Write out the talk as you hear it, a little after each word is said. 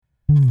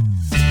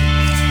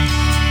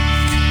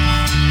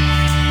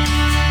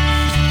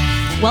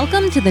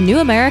Welcome to the New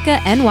America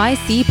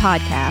NYC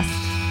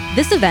podcast.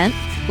 This event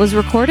was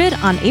recorded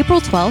on April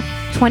 12th,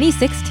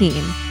 2016,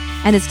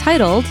 and is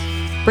titled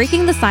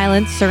Breaking the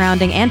Silence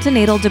Surrounding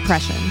Antenatal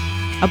Depression,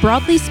 a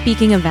broadly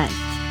speaking event,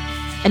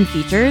 and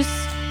features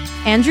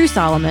Andrew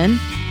Solomon,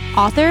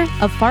 author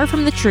of Far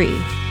From the Tree,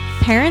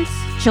 Parents,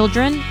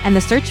 Children, and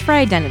the Search for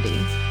Identity,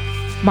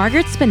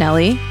 Margaret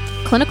Spinelli,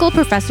 clinical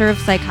professor of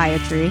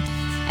psychiatry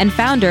and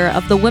founder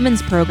of the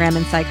Women's Program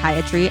in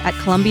Psychiatry at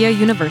Columbia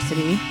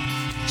University,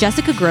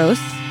 Jessica Gross,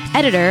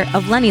 editor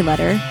of Lenny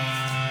Letter,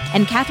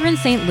 and Catherine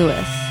St.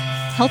 Louis,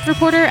 health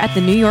reporter at the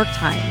New York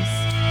Times.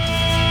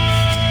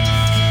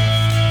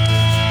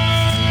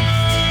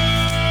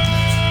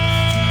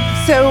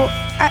 So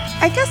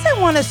I guess I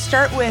want to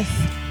start with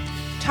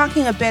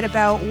talking a bit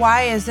about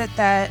why is it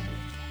that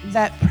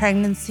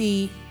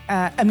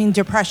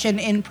depression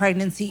in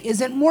pregnancy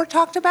isn't more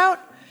talked about.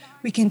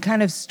 We can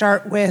kind of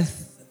start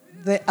with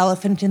the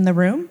elephant in the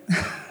room.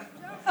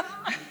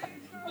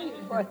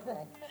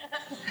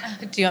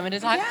 Do you want me to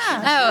talk?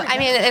 Yeah. Oh, I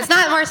mean, it's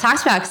not more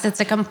talked about because it's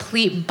a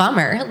complete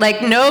bummer.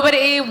 Like,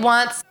 nobody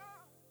wants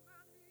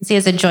to see it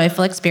as a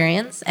joyful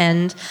experience.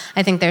 And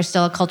I think there's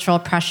still a cultural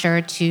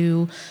pressure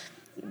to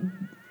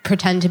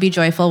pretend to be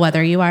joyful,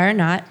 whether you are or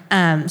not.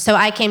 So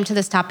I came to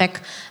this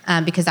topic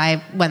because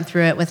I went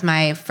through it with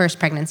my first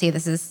pregnancy.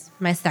 This is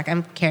my second.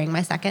 I'm carrying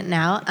my second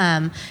now.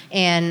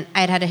 And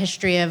I had a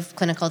history of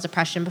clinical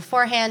depression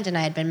beforehand, and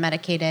I had been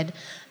medicated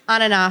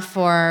on and off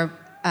for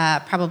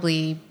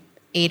probably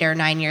 8 or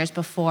 9 years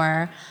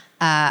before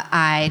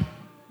I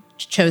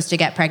chose to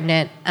get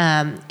pregnant.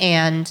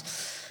 And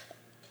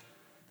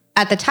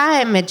at the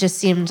time, it just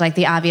seemed like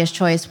the obvious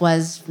choice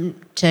was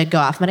to go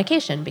off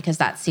medication because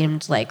that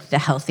seemed like the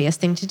healthiest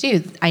thing to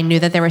do. I knew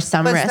that there were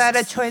some risks. Was that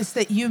a choice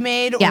that you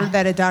made or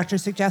that a doctor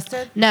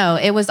suggested? No,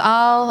 it was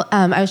all,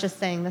 I was just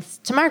saying this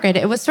to Margaret,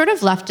 it was sort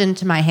of left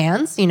into my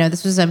hands. You know,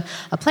 this was a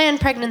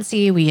planned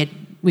pregnancy.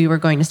 We were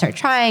going to start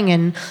trying,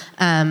 and,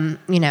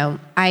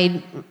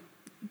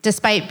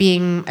 despite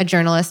being a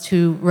journalist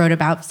who wrote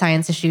about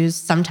science issues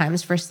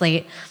sometimes for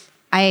Slate,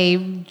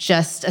 I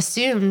just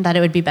assumed that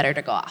it would be better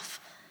to go off.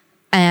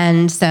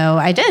 And so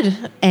I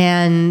did.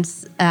 And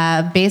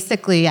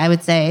basically, I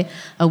would say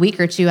a week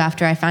or two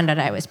after I found out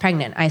I was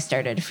pregnant, I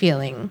started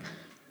feeling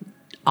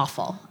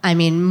awful. I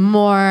mean,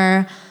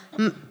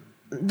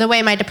 the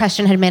way my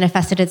depression had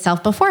manifested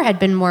itself before had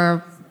been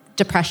more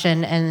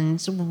depression. And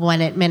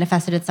when it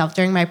manifested itself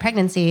during my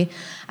pregnancy,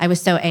 I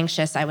was so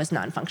anxious, I was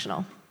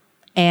non-functional.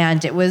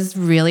 And it was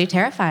really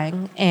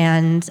terrifying.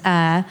 And,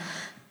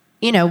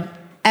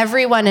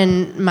 everyone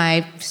in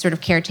my sort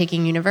of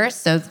caretaking universe,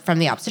 so from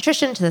the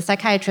obstetrician to the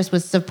psychiatrist,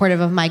 was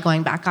supportive of my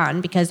going back on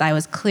because I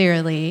was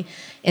clearly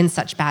in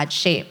such bad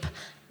shape.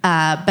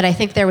 But I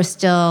think there was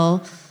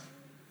still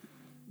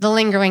the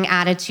lingering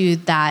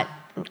attitude that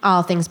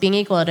all things being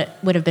equal, it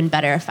would have been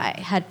better if I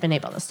had been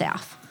able to stay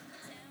off.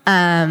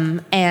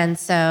 And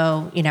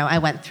so, I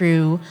went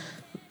through...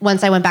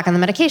 Once I went back on the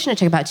medication, it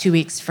took about 2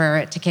 weeks for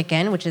it to kick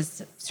in, which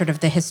is sort of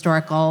the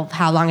historical,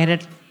 how long it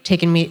had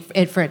taken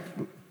for it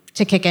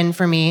to kick in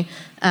for me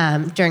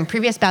during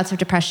previous bouts of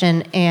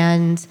depression.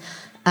 And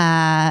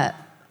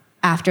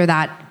after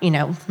that,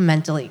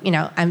 mentally,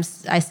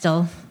 I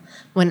still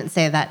wouldn't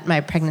say that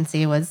my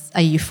pregnancy was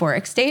a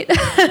euphoric state,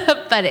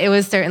 but it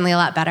was certainly a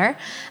lot better.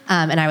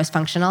 And I was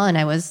functional, and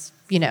I was,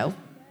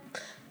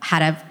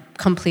 had a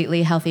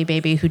completely healthy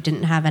baby who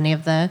didn't have any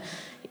of the...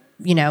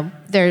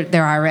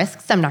 there are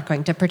risks. I'm not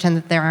going to pretend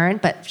that there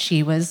aren't, but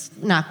she was,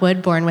 knock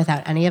wood, born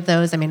without any of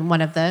those. I mean,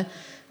 one of the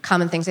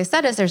common things they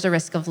said is there's a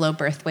risk of low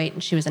birth weight,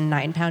 and she was a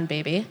 9-pound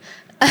baby,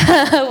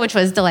 which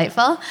was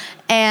delightful.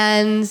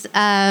 And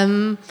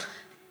I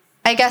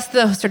guess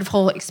the sort of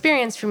whole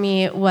experience for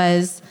me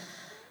was,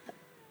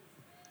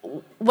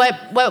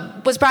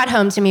 what was brought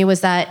home to me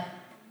was that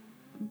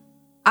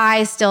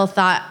I still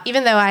thought,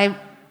 even though I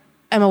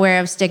am aware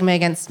of stigma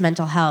against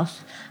mental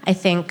health, I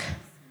think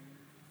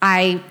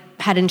I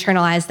had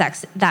internalized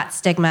that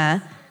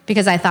stigma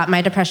because I thought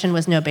my depression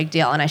was no big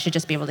deal and I should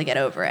just be able to get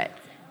over it.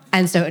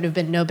 And so it would have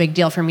been no big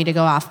deal for me to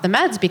go off the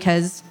meds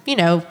because,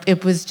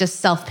 it was just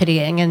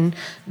self-pitying, and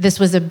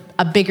this was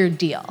a bigger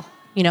deal.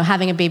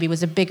 Having a baby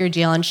was a bigger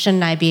deal, and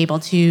shouldn't I be able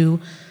to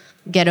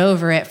get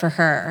over it for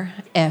her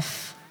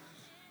if,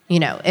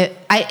 and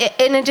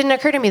it didn't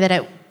occur to me that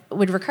it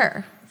would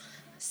recur.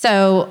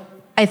 So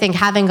I think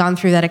having gone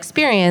through that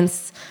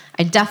experience,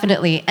 I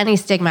definitely, any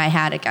stigma I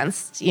had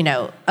against,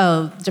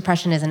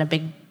 depression isn't a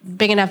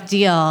big enough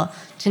deal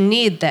to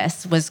need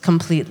this was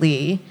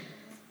completely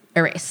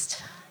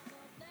erased.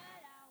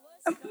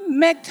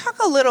 Meg, talk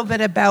a little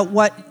bit about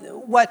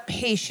what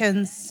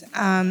patients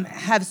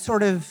have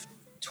sort of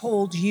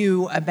told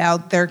you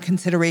about their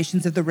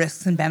considerations of the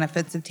risks and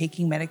benefits of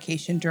taking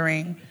medication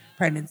during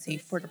pregnancy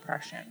for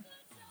depression.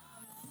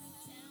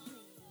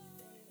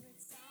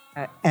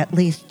 At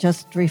least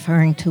just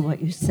referring to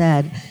what you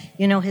said,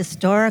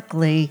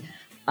 historically,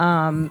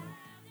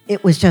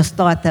 it was just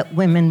thought that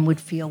women would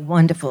feel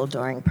wonderful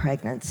during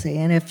pregnancy.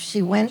 And if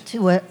she went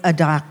to a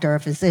doctor, a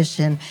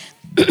physician,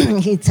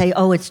 he'd say,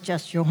 oh, it's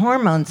just your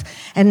hormones.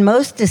 And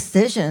most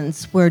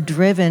decisions were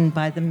driven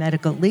by the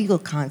medical legal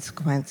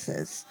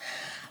consequences.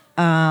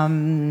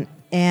 And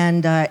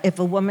if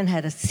a woman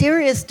had a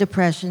serious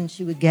depression,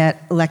 she would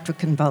get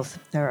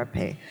electroconvulsive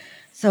therapy.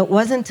 So it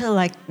wasn't until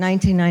like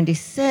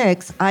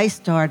 1996 I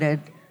started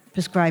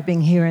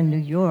prescribing here in New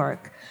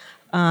York.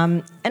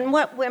 And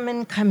what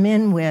women come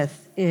in with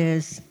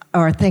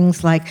are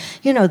things like,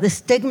 the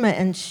stigma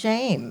and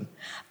shame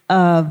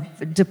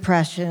of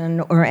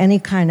depression or any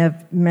kind of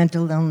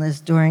mental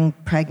illness during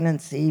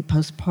pregnancy,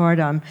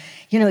 postpartum,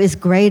 is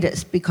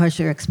greatest because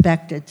you're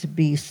expected to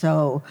be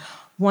so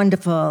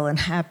wonderful and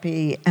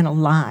happy and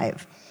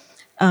alive.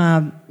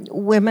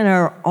 Women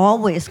are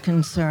always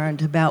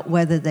concerned about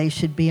whether they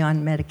should be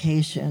on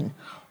medication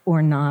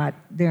or not.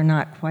 They're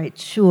not quite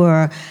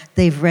sure.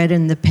 They've read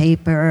in the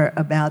paper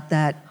about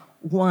that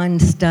one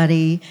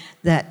study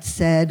that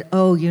said, it's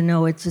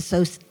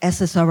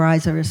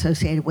SSRIs are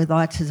associated with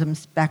autism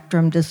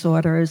spectrum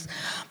disorders,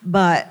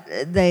 but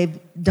they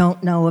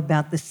don't know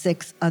about the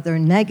 6 other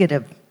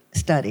negative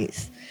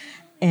studies.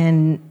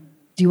 And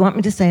do you want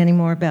me to say any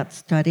more about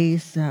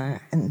studies?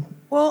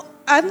 Well,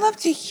 I'd love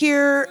to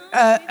hear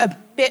a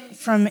bit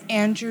from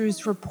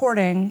Andrew's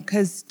reporting,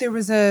 because there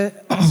was a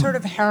sort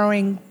of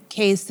harrowing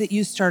case that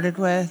you started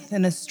with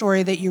and a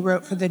story that you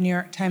wrote for the New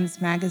York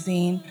Times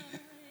Magazine.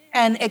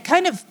 And it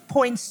kind of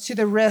points to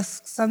the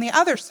risks on the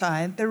other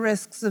side, the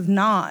risks of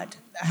not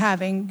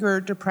having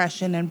your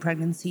depression and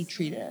pregnancy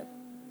treated.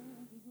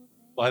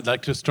 Well, I'd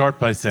like to start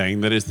by saying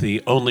that as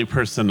the only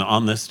person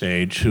on this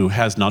stage who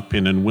has not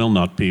been and will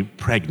not be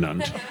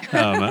pregnant,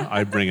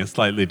 I bring a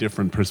slightly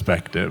different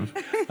perspective.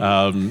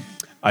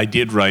 I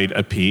did write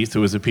a piece. It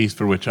was a piece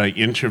for which I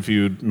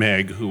interviewed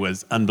Meg, who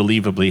was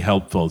unbelievably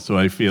helpful. So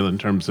I feel in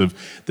terms of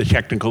the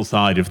technical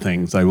side of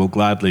things, I will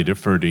gladly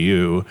defer to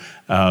you.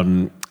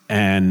 And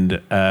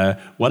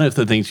one of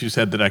the things you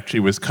said that actually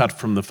was cut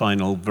from the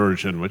final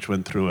version, which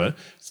went through a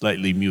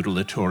slightly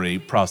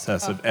mutilatory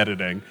process of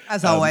editing.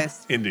 As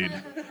always. Indeed.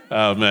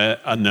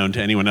 Unknown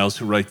to anyone else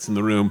who writes in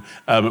the room,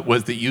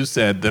 was that you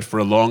said that for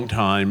a long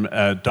time,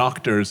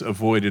 doctors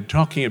avoided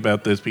talking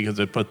about this because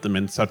it put them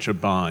in such a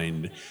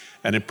bind.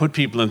 And it put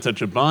people in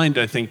such a bind,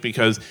 I think,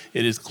 because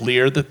it is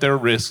clear that there are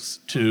risks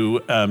to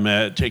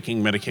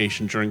taking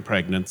medication during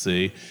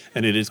pregnancy,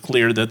 and it is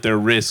clear that there are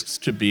risks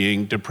to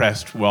being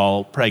depressed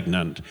while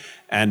pregnant.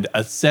 And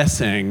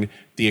assessing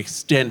the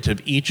extent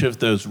of each of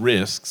those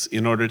risks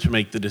in order to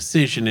make the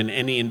decision in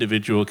any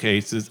individual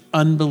case is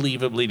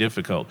unbelievably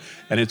difficult.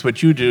 And it's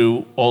what you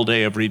do all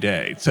day, every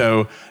day.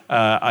 So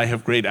I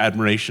have great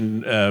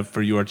admiration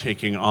for your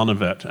taking on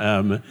of it,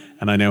 and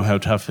I know how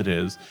tough it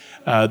is.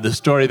 The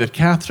story that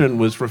Catherine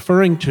was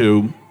referring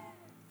to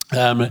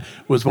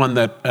was one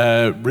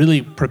that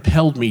really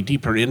propelled me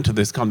deeper into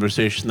this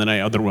conversation than I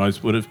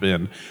otherwise would have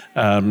been.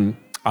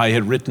 I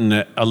had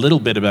written a little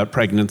bit about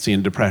pregnancy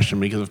and depression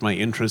because of my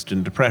interest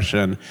in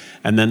depression,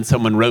 and then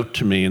someone wrote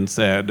to me and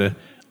said,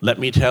 "Let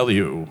me tell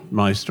you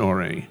my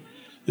story."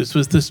 This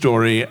was the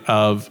story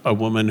of a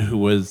woman who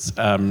was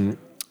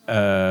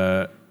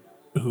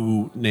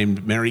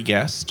named Mary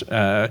Guest.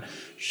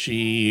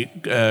 She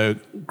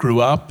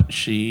grew up.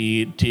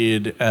 She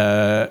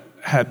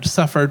had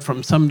suffered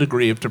from some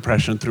degree of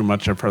depression through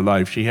much of her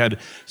life. She had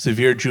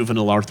severe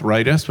juvenile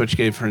arthritis, which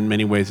gave her in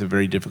many ways a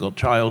very difficult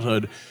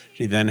childhood.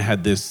 She then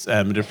had this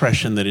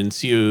depression that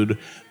ensued,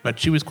 but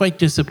she was quite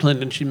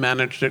disciplined and she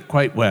managed it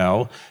quite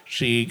well.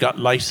 She got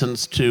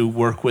licensed to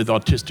work with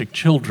autistic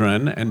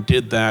children and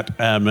did that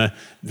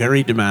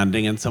very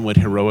demanding and somewhat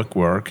heroic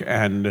work,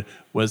 and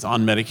was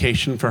on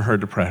medication for her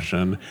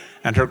depression.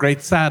 And her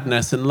great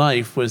sadness in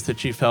life was that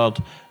she felt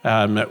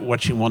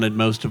what she wanted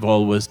most of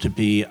all was to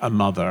be a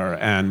mother,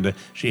 and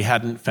she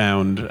hadn't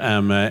found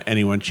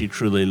anyone she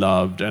truly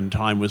loved, and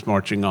time was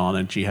marching on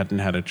and she hadn't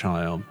had a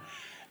child.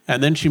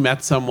 And then she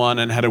met someone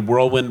and had a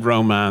whirlwind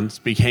romance,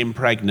 became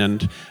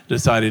pregnant,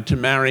 decided to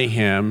marry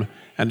him,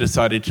 and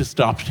decided to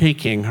stop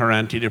taking her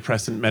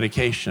antidepressant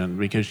medication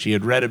because she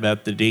had read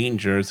about the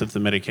dangers of the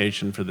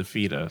medication for the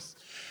fetus.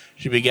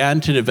 She began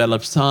to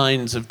develop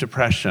signs of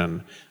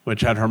depression,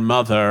 which had her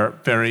mother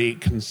very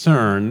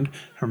concerned.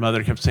 Her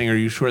mother kept saying, "Are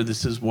you sure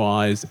this is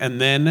wise?"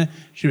 And then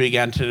she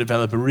began to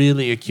develop a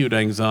really acute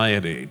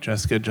anxiety.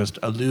 Jessica just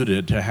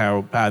alluded to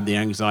how bad the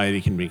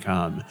anxiety can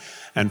become.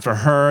 And for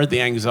her,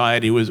 the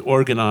anxiety was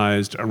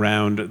organized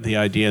around the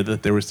idea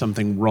that there was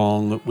something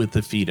wrong with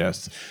the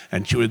fetus.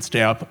 And she would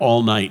stay up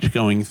all night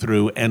going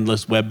through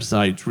endless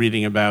websites,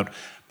 reading about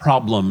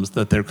problems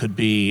that there could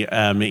be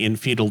in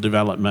fetal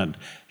development.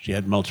 She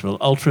had multiple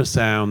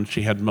ultrasounds,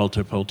 she had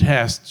multiple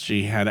tests,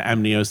 she had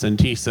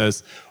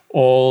amniocentesis.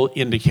 All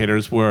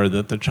indicators were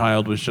that the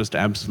child was just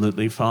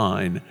absolutely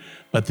fine.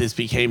 But this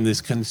became this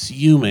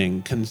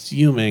consuming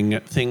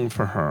thing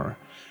for her.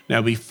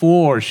 Now,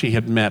 before she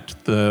had met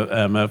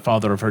the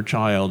father of her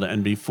child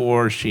and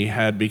before she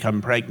had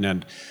become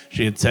pregnant,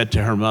 she had said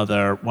to her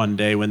mother one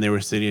day when they were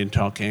sitting and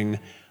talking,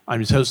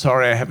 "I'm so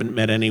sorry I haven't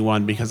met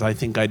anyone because I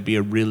think I'd be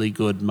a really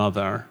good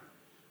mother."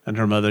 And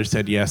her mother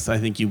said, "Yes, I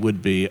think you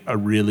would be a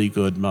really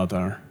good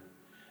mother."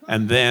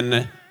 And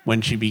then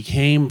when she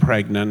became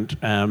pregnant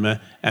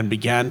and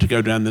began to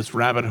go down this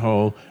rabbit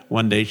hole,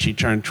 one day she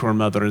turned to her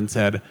mother and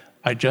said,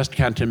 "I just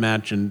can't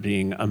imagine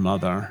being a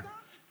mother."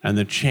 And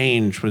the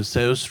change was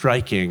so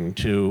striking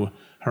to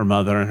her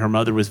mother, and her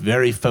mother was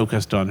very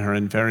focused on her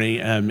and very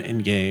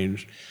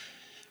engaged.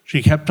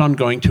 She kept on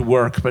going to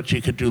work, but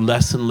she could do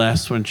less and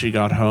less when she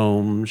got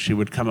home. She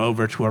would come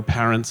over to her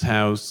parents'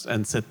 house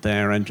and sit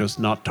there and just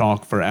not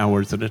talk for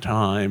hours at a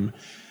time.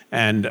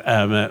 And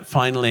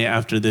finally,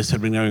 after this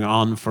had been going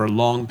on for a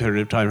long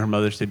period of time, her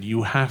mother said,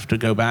 "You have to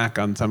go back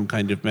on some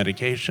kind of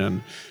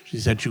medication." She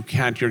said, "You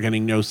can't, you're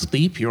getting no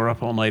sleep. You're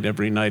up all night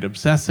every night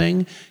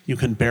obsessing. You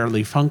can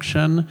barely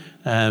function."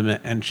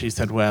 And she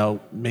said, "Well,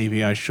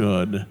 maybe I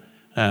should."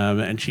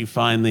 And she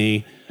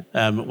finally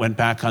went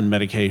back on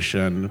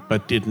medication,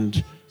 but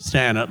didn't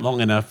stay on it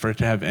long enough for it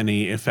to have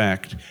any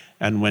effect.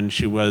 And when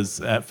she was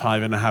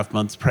 5.5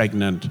 months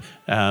pregnant,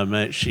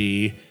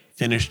 she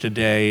finished a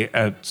day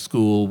at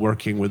school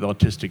working with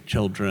autistic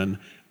children,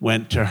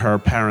 went to her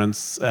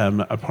parents'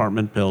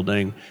 apartment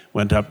building,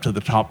 went up to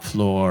the top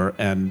floor,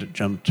 and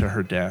jumped to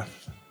her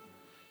death.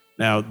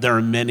 Now, there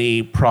are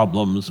many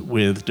problems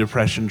with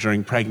depression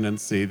during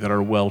pregnancy that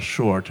are well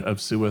short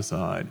of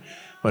suicide.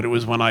 But it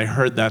was when I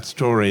heard that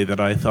story that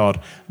I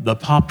thought the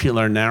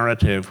popular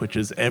narrative, which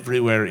is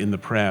everywhere in the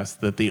press,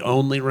 that the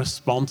only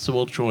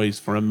responsible choice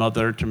for a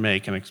mother to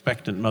make, an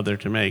expectant mother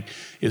to make,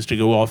 is to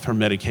go off her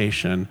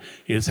medication,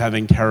 is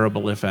having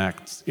terrible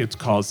effects. It's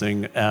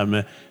causing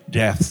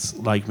deaths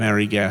like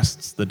Mary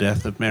Guest's, the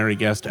death of Mary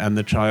Guest and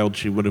the child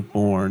she would have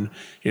born.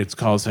 It's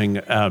causing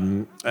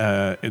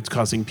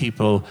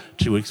people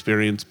to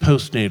experience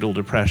postnatal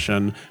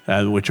depression,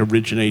 which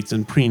originates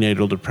in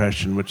prenatal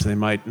depression, which they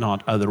might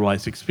not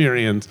otherwise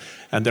experience.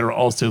 And there are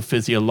also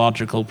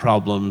physiological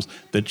problems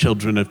that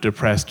children of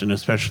depressed and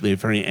especially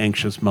very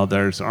anxious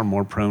mothers are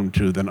more prone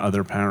to than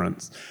other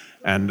parents.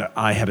 And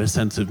I had a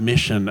sense of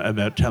mission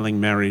about telling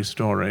Mary's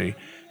story.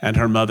 And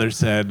her mother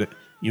said,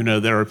 "You know,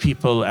 there are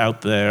people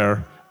out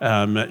there,"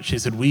 she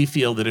said, "we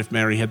feel that if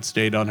Mary had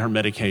stayed on her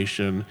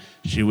medication,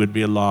 she would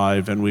be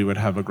alive and we would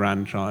have a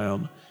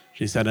grandchild."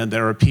 She said, "And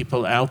there are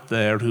people out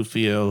there who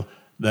feel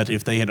that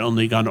if they had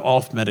only gone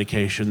off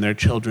medication, their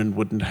children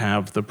wouldn't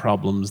have the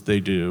problems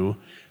they do.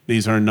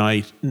 These are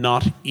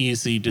not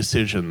easy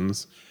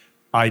decisions.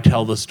 I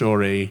tell the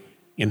story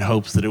in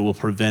hopes that it will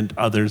prevent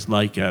others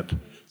like it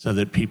so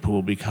that people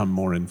will become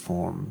more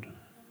informed."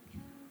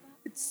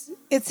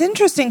 It's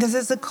interesting because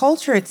as a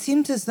culture, it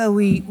seems as though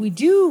we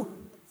do,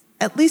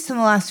 at least in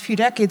the last few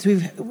decades,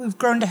 we've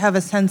grown to have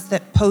a sense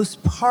that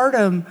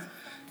postpartum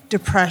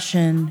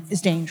depression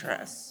is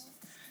dangerous.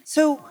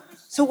 So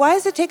why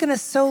has it taken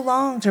us so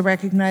long to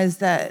recognize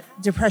that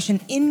depression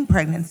in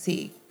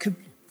pregnancy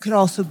could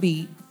also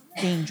be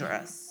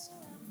dangerous?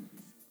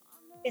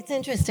 It's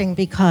interesting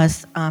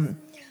because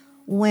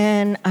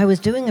when I was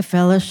doing a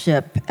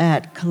fellowship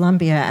at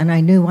Columbia and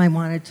I knew I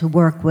wanted to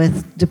work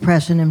with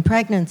depression in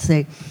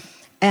pregnancy,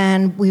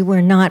 and we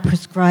were not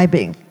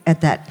prescribing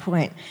at that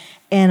point,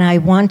 and I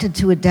wanted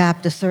to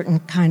adapt a certain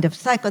kind of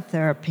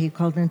psychotherapy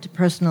called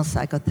interpersonal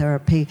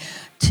psychotherapy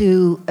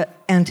to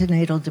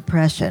antenatal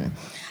depression.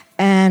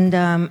 And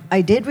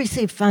I did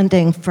receive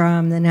funding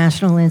from the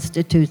National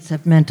Institutes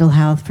of Mental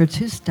Health for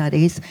 2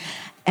 studies,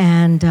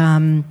 and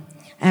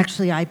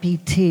actually,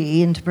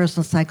 IPT,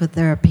 interpersonal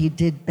psychotherapy,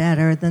 did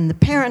better than the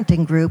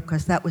parenting group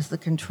because that was the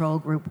control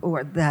group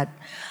or that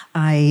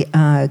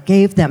I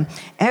gave them.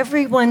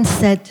 Everyone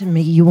said to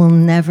me, "You will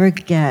never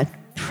get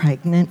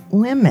pregnant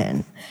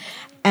women."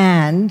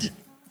 And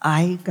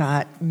I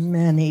got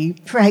many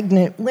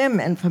pregnant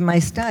women from my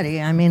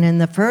study. I mean, in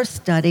the first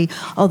study,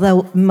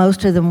 although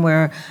most of them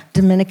were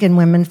Dominican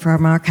women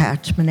from our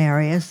catchment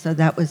area, so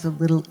that was a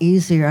little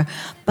easier.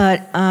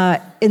 But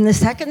in the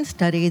second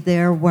study,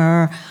 there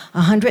were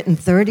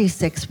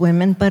 136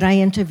 women, but I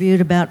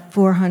interviewed about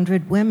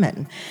 400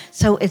 women.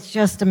 So it's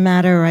just a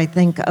matter, I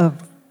think,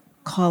 of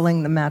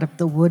calling them out of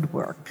the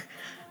woodwork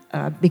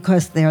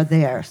because they're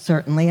there,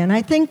 certainly. And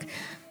I think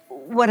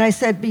what I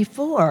said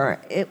before,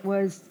 it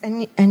was,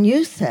 and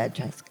you said,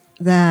 Jessica,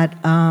 that,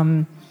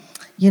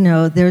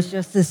 there's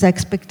just this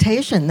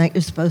expectation that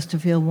you're supposed to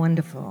feel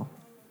wonderful.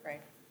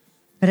 Right.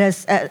 But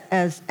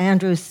as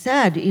Andrew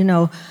said,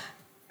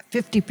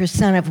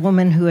 50% of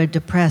women who are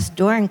depressed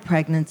during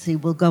pregnancy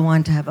will go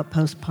on to have a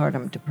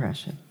postpartum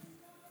depression.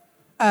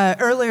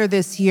 Earlier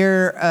this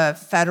year, a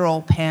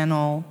federal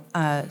panel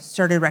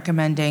started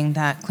recommending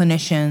that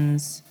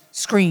clinicians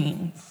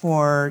screen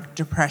for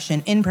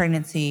depression in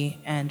pregnancy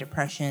and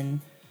depression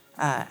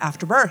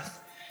after birth.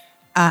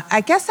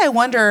 I guess I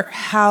wonder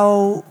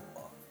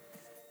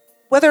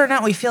whether or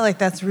not we feel like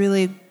that's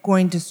really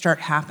going to start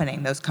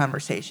happening, those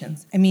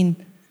conversations. I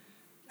mean,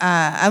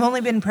 I've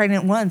only been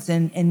pregnant once,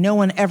 and no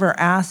one ever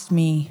asked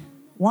me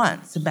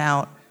once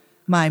about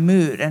my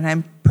mood, and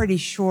I'm pretty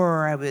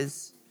sure I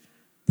was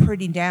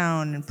pretty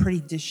down and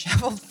pretty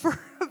disheveled for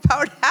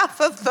about half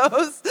of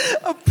those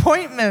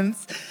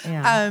appointments.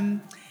 Yeah.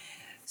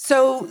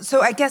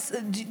 So I guess,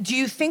 do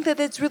you think that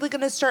it's really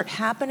going to start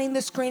happening,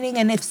 the screening?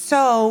 And if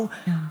so,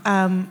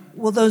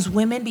 will those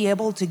women be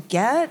able to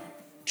get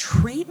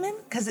treatment?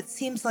 Because it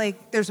seems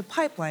like there's a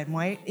pipeline,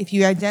 right? If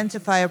you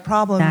identify a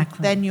problem,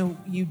 Exactly. then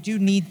you do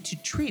need to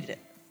treat it.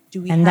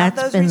 Do we And have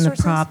that's those been resources?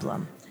 the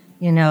problem.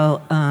 You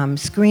know,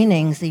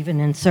 screenings, even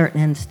in certain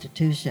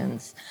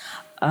institutions,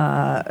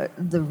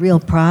 the real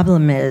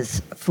problem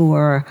is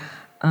for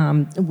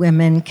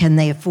women, can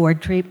they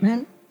afford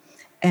treatment?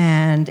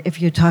 And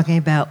if you're talking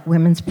about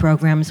women's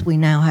programs, we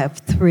now have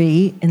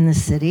 3 in the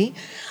city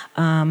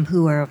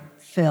who are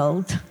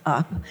filled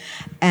up.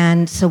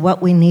 And so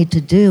what we need to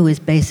do is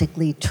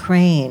basically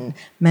train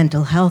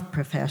mental health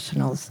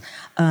professionals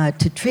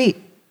to treat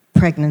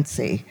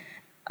pregnancy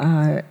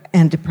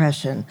and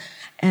depression.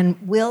 And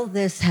will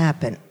this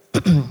happen?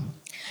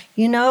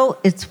 You know,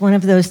 it's one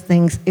of those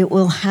things, it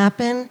will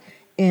happen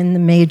in the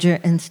major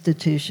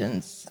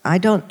institutions. I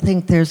don't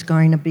think there's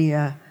going to be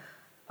a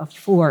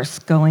force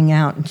going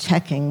out and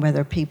checking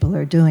whether people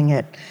are doing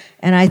it.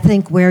 And I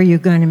think where you're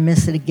going to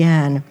miss it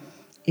again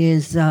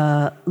is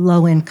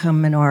low-income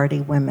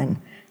minority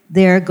women.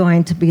 They're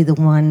going to be the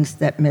ones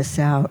that miss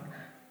out.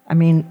 I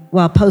mean,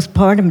 while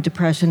postpartum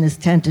depression is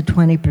 10 to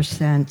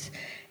 20%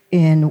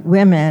 in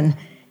women,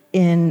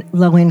 in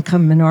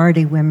low-income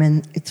minority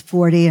women, it's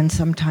 40 and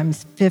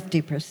sometimes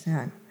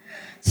 50%.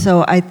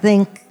 So I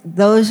think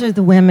those are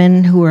the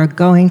women who are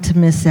going to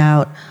miss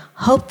out.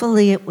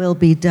 Hopefully it will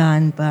be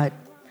done, but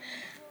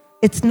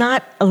it's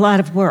not a lot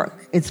of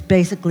work. It's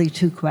basically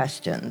 2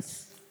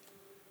 questions.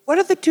 What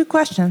are the 2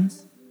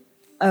 questions?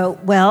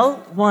 Well,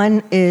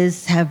 one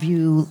is, have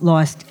you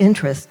lost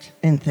interest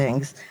in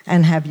things,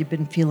 and have you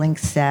been feeling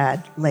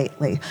sad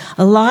lately?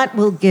 A lot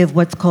will give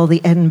what's called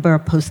the Edinburgh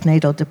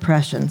Postnatal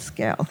Depression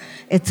Scale.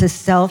 It's a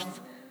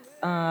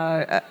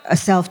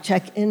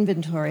self-check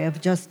inventory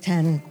of just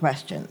 10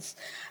 questions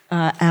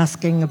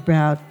asking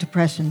about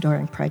depression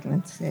during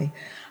pregnancy.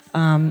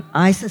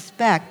 I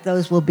suspect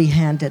those will be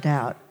handed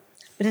out.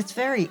 But it's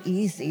very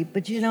easy.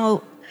 But you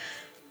know,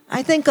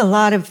 I think a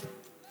lot of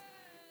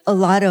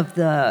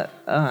the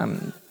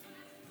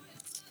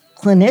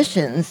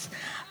clinicians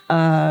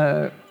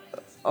are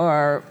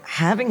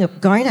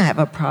going to have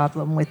a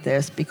problem with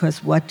this,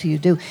 because what do you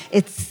do?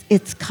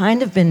 It's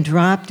kind of been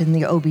dropped in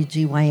the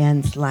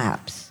OBGYN's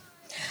laps.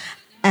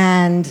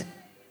 And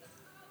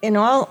in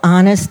all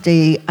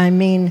honesty, I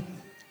mean,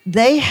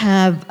 they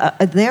have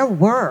their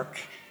work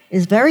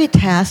is very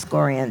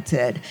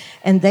task-oriented,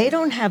 and they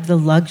don't have the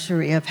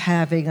luxury of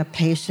having a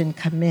patient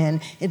come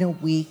in a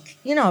week.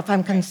 You know, if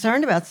I'm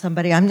concerned about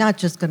somebody, I'm not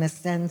just going to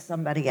send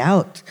somebody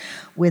out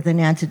with an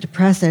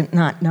antidepressant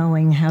not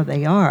knowing how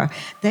they are.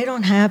 They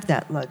don't have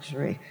that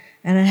luxury,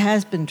 and it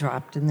has been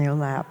dropped in their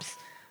laps.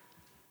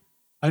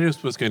 I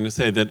just was going to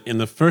say that in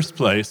the first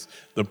place,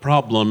 the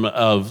problem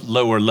of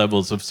lower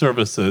levels of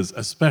services,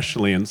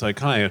 especially in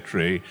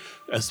psychiatry,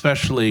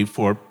 especially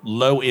for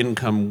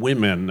low-income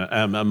women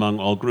among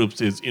all groups,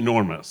 is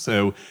enormous.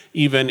 So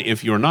even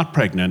if you're not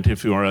pregnant,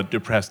 if you're a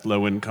depressed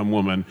low-income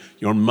woman,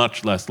 you're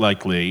much less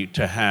likely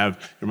to have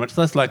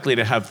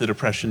the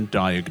depression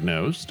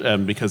diagnosed,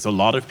 because a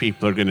lot of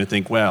people are going to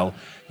think, well,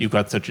 you've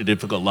got such a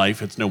difficult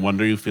life, it's no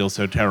wonder you feel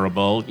so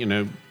terrible. You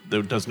know,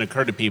 it doesn't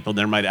occur to people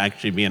there might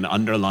actually be an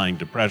underlying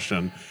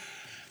depression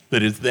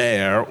that is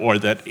there, or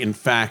that in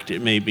fact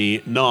it may be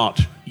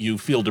not you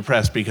feel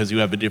depressed because you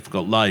have a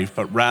difficult life,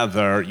 but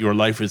rather your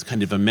life is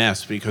kind of a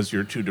mess because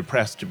you're too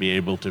depressed to be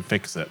able to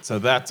fix it. So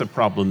that's a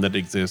problem that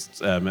exists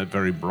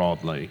very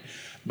broadly.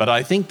 But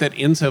I think that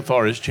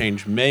insofar as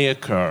change may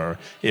occur,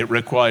 it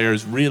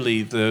requires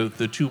really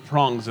the 2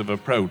 prongs of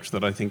approach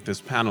that I think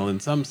this panel in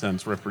some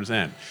sense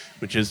represent,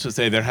 which is to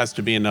say there has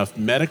to be enough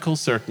medical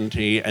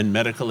certainty and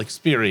medical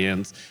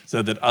experience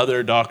so that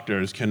other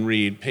doctors can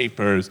read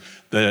papers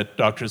that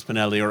Dr.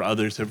 Spinelli or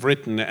others have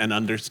written and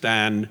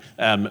understand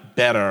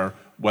better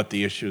what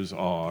the issues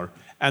are.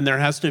 And there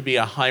has to be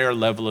a higher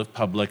level of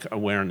public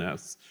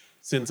awareness.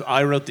 Since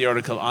I wrote the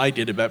article I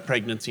did about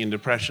pregnancy and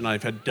depression,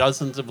 I've had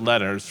dozens of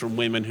letters from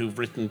women who've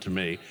written to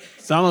me,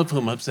 some of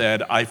whom have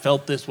said, I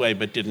felt this way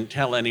but didn't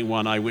tell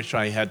anyone, I wish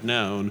I had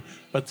known,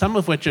 but some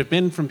of which have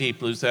been from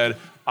people who said,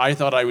 I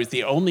thought I was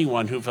the only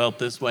one who felt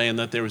this way and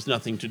that there was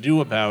nothing to do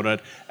about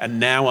it,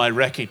 and now I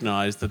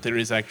recognize that there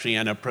is actually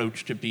an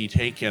approach to be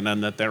taken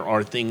and that there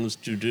are things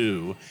to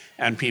do,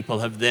 and people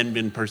have then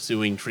been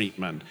pursuing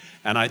treatment.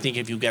 And I think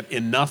if you get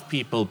enough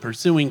people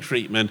pursuing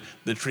treatment,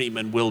 the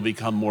treatment will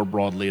become more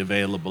broadly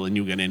available, and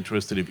you get into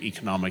a sort of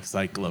economic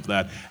cycle of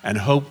that, and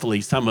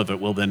hopefully some of it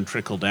will then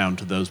trickle down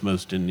to those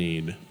most in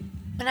need.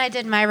 When I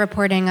did my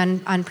reporting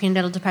on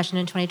prenatal depression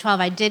in 2012,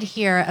 I did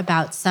hear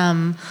about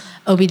some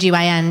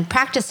OBGYN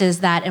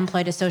practices that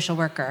employed a social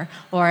worker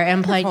or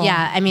employed,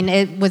 I mean,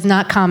 it was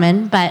not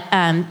common, but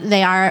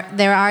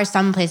there are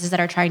some places that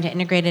are trying to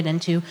integrate it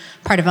into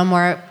part of a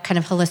more kind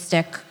of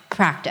holistic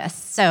practice.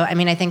 So, I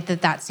mean, I think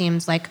that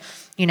seems like,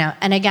 you know,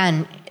 and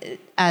again,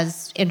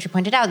 as Andrew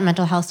pointed out,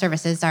 mental health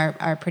services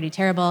are pretty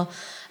terrible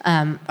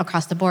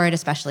across the board,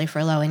 especially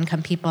for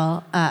low-income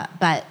people.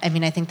 But I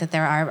mean, I think that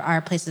there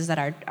are places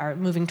that are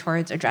moving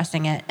towards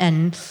addressing it.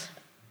 And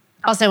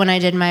also, when I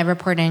did my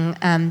reporting,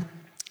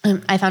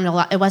 I found a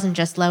lot. It wasn't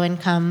just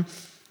low-income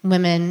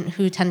women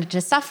who tended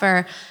to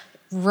suffer.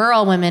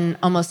 Rural women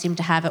almost seemed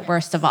to have it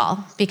worst of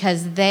all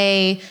because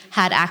they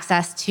had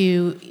access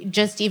to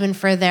just even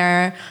for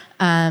their,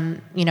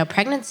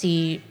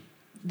 pregnancy.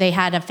 They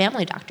had a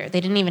family doctor. They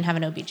didn't even have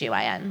an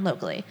OBGYN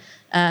locally.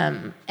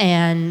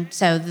 And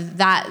so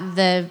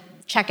the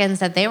check-ins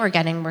that they were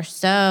getting were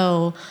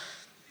so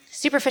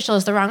superficial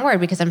is the wrong word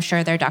because I'm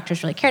sure their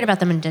doctors really cared about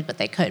them and did what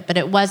they could, but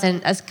it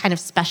wasn't a kind of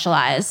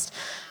specialized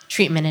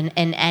treatment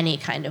in any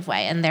kind of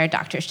way. And their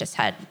doctors just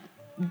had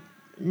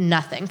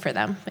nothing for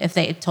them if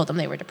they told them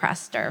they were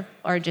depressed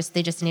or just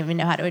they just didn't even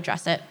know how to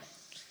address it.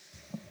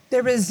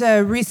 There was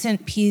a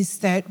recent piece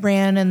that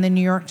ran in the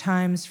New York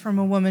Times from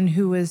a woman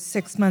who was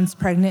 6 months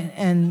pregnant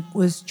and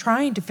was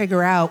trying to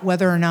figure out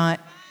whether or not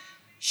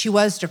she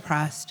was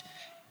depressed.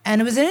 And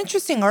it was an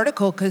interesting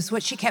article because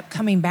what she kept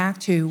coming back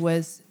to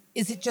was,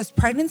 is it just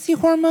pregnancy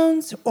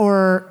hormones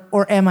or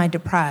am I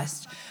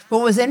depressed?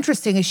 What was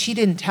interesting is she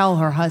didn't tell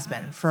her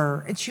husband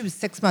and she was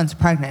 6 months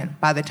pregnant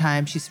by the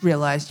time she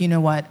realized, you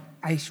know what,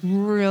 I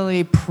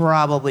really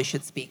probably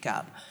should speak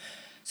up.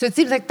 So it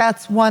seems like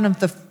that's one of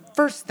the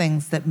first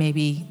things that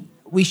maybe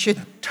we should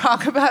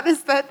talk about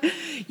is that,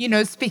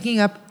 speaking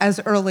up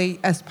as early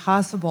as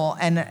possible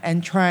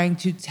and trying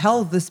to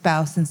tell the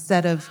spouse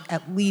instead of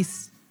at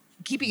least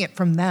keeping it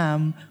from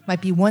them might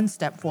be one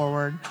step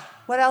forward.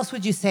 What else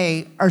would you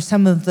say are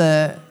some of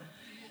the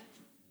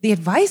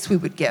advice we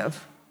would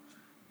give?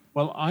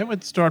 Well, I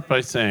would start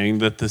by saying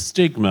that the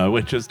stigma,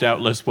 which is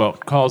doubtless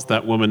what caused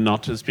that woman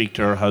not to speak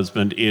to her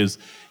husband, is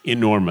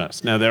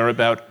enormous. Now, there are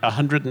about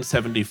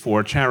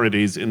 174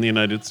 charities in the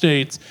United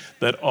States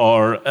that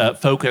are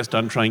focused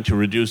on trying to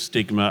reduce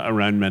stigma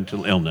around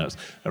mental illness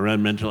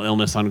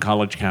on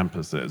college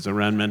campuses,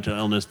 around mental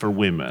illness for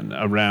women,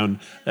 around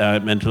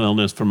mental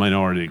illness for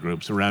minority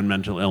groups, around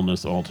mental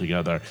illness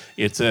altogether.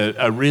 It's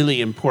a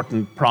really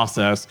important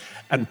process,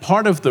 and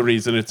part of the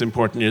reason it's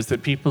important is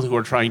that people who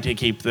are trying to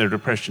keep their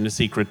depression a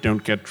secret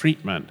don't get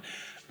treatment.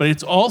 But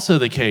it's also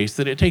the case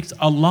that it takes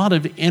a lot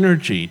of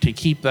energy to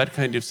keep that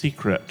kind of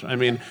secret. I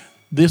mean,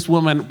 this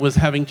woman was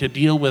having to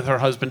deal with her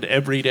husband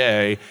every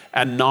day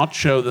and not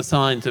show the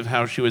signs of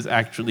how she was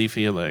actually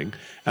feeling.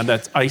 And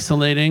that's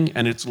isolating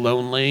and it's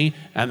lonely,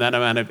 and that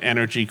amount of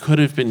energy could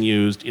have been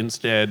used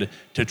instead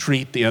to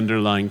treat the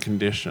underlying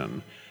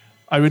condition.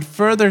 I would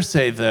further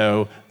say,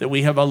 though, that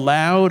we have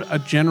allowed a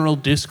general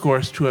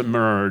discourse to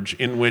emerge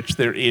in which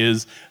there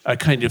is a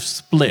kind of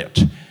split.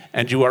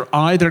 And you are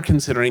either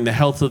considering the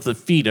health of the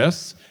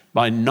fetus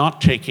by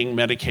not taking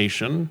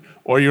medication,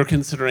 or you're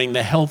considering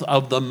the health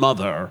of the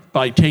mother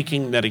by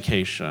taking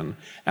medication.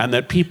 And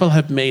that people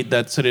have made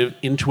that sort of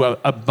into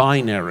a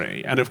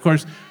binary. And of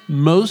course,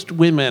 most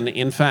women,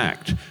 in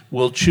fact,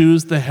 will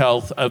choose the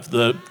health of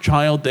the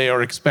child they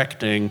are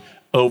expecting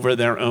over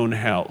their own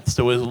health.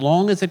 So as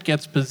long as it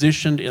gets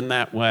positioned in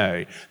that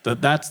way,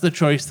 that that's the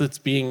choice that's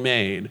being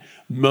made,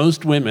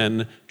 most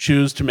women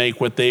choose to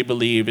make what they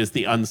believe is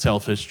the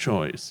unselfish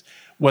choice.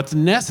 What's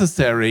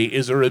necessary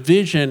is a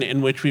revision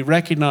in which we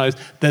recognize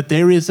that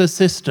there is a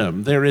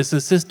system. There is a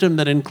system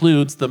that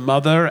includes the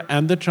mother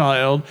and the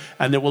child,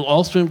 and that will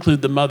also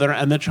include the mother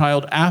and the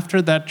child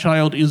after that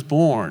child is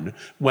born,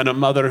 when a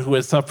mother who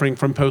is suffering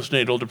from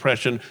postnatal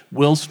depression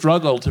will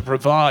struggle to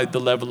provide the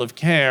level of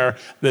care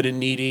that a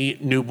needy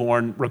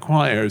newborn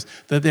requires.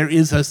 That there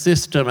is a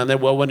system, and that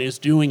what one is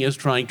doing is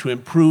trying to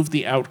improve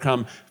the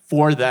outcome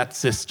for that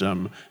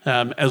system.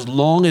 As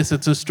long as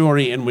it's a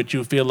story in which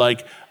you feel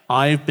like,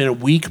 I've been a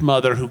weak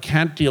mother who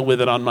can't deal with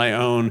it on my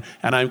own,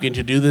 and I'm going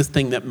to do this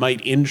thing that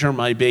might injure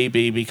my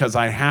baby because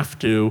I have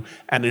to,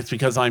 and it's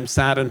because I'm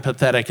sad and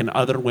pathetic and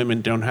other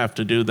women don't have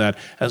to do that.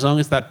 As long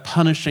as that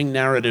punishing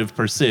narrative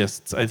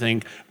persists, I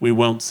think we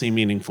won't see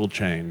meaningful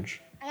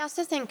change. I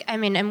also think,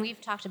 and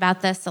we've talked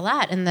about this a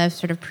lot in the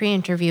sort of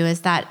pre-interview,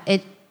 is that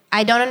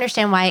I don't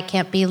understand why it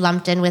can't be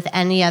lumped in with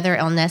any other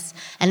illness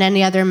and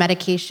any other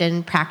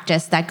medication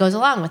practice that goes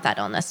along with that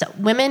illness. So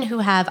women who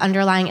have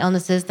underlying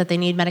illnesses that they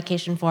need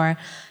medication for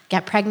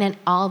get pregnant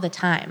all the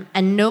time,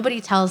 and nobody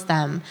tells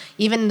them,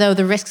 even though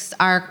the risks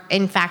are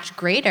in fact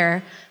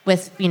greater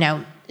with,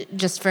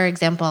 just for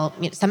example,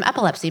 some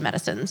epilepsy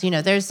medicines.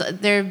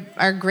 There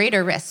are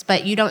greater risks,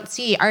 but you don't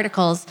see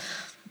articles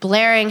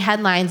blaring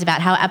headlines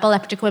about how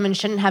epileptic women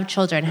shouldn't have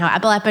children, how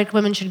epileptic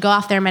women should go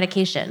off their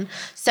medication.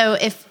 So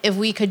if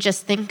we could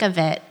just think of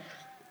it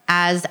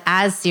as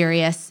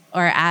serious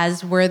or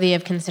as worthy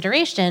of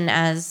consideration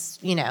as,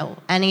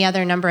 any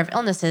other number of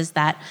illnesses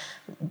that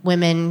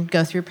women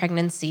go through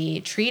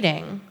pregnancy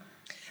treating,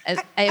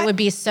 it would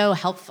be so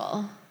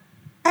helpful.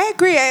 I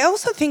agree. I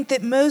also think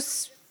that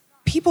most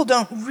people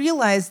don't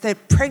realize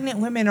that pregnant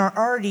women are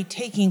already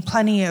taking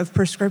plenty of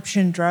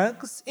prescription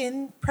drugs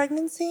in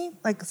pregnancy.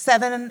 Like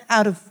 7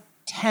 out of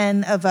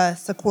 10 of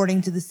us,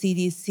 according to the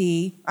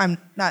CDC, I'm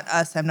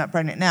not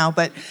pregnant now,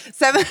 but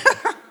 7,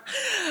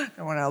 I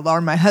don't want to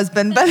alarm my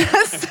husband, but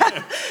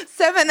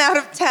 7 out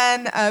of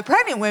 10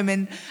 pregnant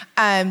women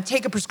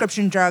take a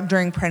prescription drug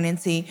during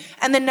pregnancy.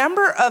 And the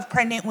number of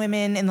pregnant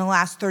women in the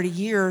last 30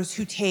 years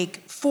who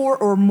take 4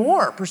 or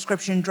more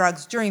prescription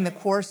drugs during the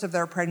course of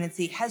their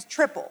pregnancy has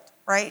tripled,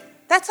 right?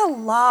 That's a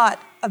lot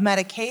of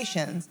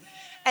medications.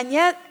 And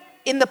yet,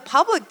 in the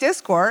public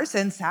discourse,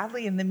 and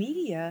sadly in the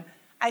media,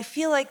 I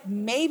feel like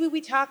maybe we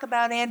talk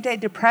about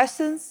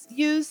antidepressants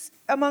use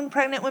among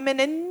pregnant women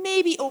and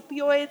maybe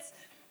opioids.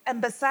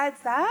 And besides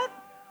that,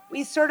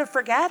 we sort of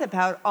forget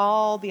about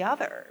all the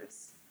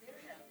others.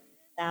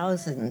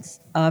 Thousands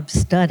of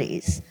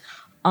studies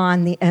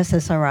on the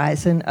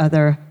SSRIs and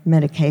other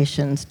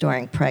medications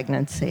during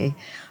pregnancy,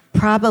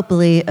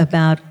 probably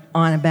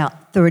on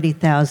about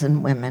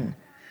 30,000 women.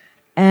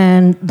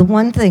 And the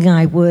one thing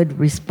I would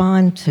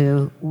respond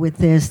to with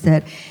this,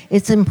 that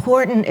it's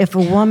important if a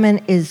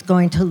woman is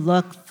going to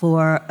look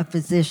for a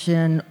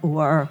physician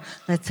or,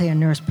 let's say, a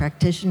nurse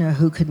practitioner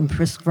who can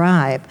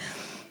prescribe,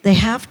 they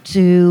have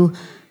to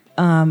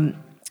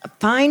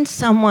find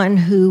someone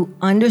who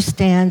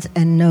understands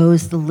and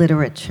knows the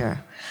literature.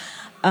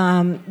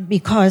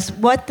 Because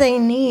what they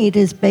need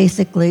is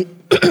basically,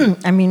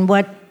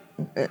 what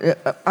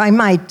I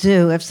might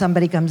do if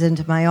somebody comes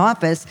into my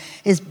office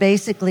is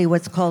basically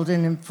what's called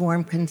an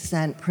informed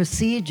consent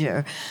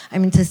procedure.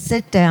 To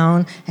sit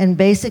down and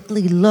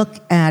basically look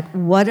at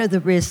what are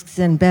the risks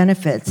and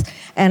benefits.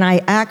 And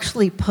I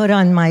actually put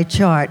on my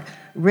chart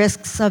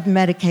risks of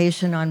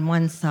medication on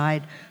one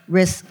side,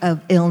 risks of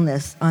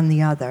illness on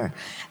the other.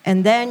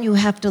 And then you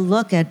have to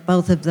look at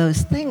both of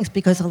those things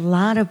because a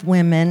lot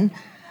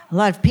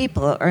of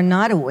people are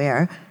not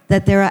aware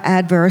that there are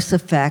adverse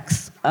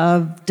effects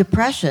of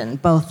depression,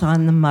 both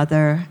on the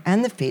mother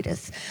and the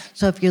fetus.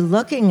 So if you're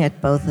looking at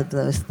both of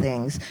those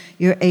things,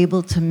 you're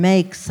able to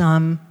make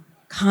some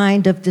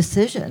kind of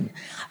decision.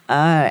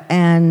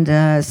 And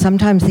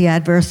sometimes the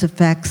adverse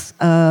effects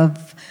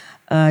of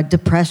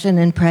depression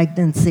in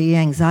pregnancy,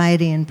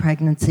 anxiety in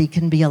pregnancy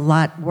can be a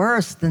lot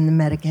worse than the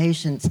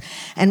medications.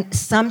 And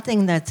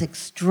something that's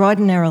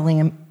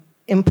extraordinarily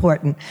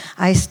important.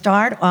 I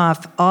start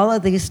off all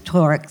of these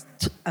talks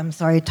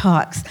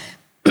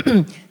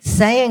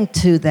saying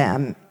to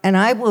them, and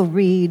I will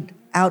read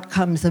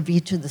outcomes of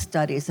each of the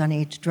studies on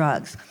each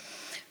drugs.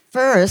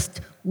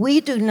 First,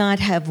 we do not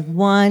have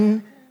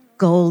one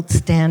gold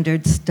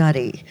standard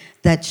study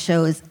that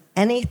shows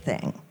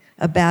anything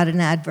about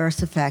an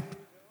adverse effect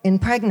in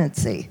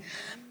pregnancy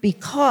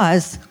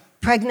because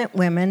pregnant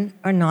women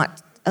are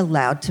not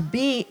allowed to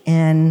be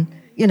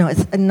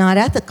it's not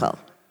ethical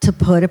to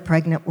put a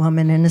pregnant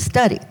woman in a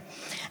study.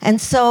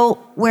 And so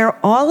where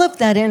all of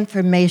that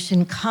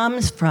information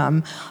comes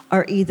from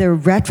are either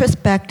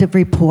retrospective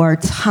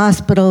reports,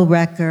 hospital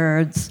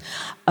records,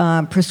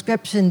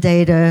 prescription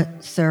data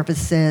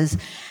services.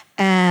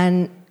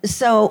 And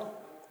so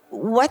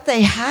what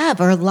they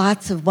have are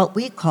lots of what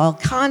we call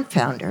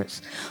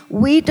confounders.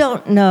 We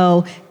don't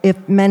know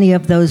if many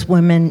of those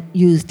women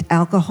used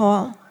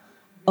alcohol,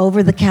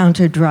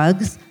 over-the-counter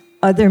drugs,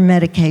 other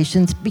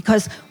medications,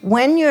 because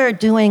when you're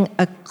doing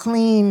a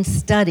clean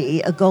study,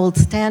 a gold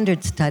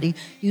standard study,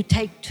 you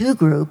take 2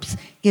 groups,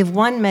 give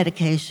one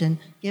medication,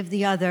 give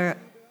the other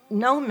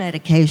no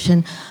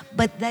medication,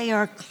 but they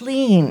are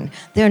clean.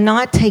 They're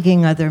not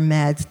taking other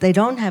meds. They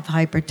don't have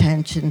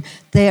hypertension.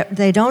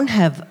 They don't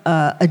have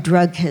a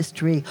drug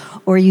history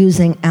or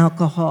using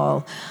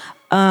alcohol.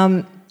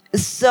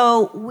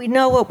 So we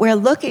know what we're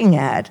looking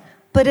at.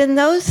 But in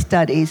those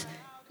studies,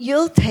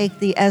 you'll take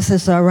the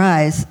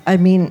SSRIs.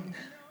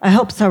 I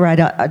hope it's all right.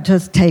 I'll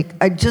just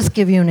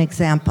give you an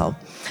example.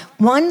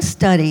 One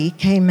study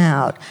came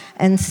out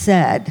and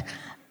said,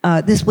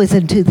 this was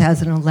in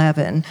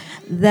 2011,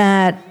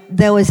 that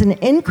there was an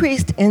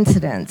increased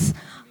incidence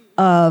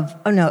of,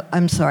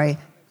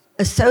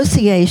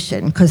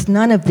 association, because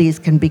none of these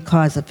can be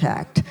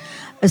cause-effect,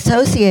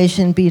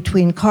 association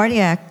between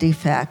cardiac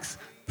defects,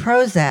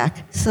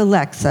 Prozac,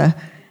 Celexa,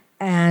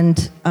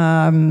 and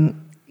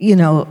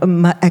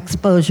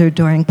exposure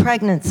during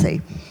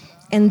pregnancy.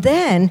 And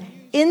then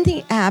in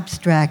the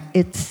abstract,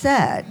 it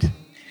said,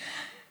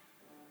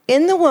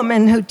 in the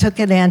woman who took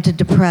an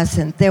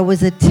antidepressant, there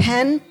was a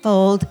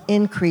 10-fold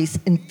increase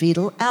in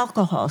fetal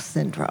alcohol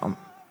syndrome.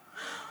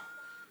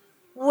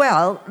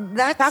 Well,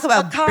 that's talk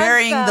about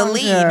burying the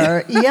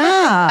lead.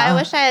 Yeah. I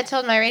wish I had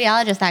told my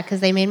radiologist that because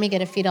they made me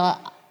get a fetal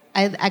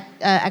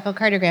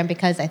echocardiogram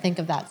because I think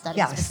of that study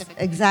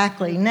specifically.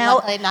 Exactly. Now,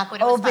 fine,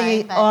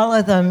 all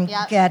of them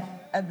get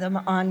them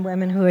on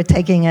women who are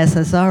taking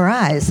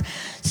SSRIs.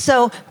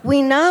 So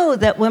we know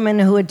that women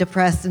who are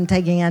depressed and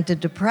taking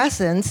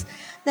antidepressants,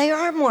 they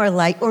are more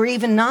or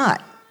even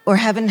not, or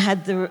haven't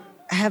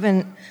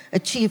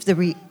achieved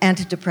the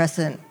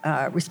antidepressant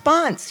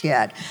response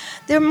yet.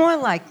 They're more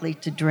likely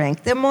to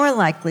drink. They're more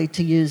likely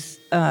to use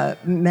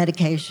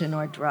medication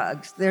or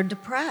drugs. They're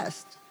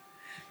depressed.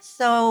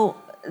 So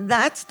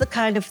that's the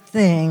kind of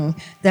thing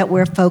that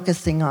we're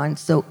focusing on.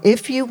 So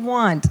if you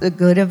want a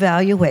good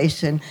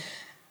evaluation,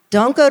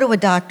 don't go to a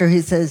doctor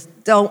who says,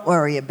 don't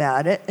worry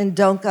about it, and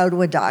don't go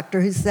to a doctor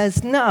who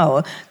says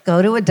no.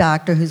 Go to a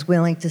doctor who's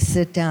willing to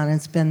sit down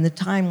and spend the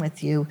time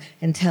with you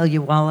and tell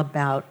you all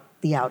about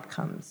the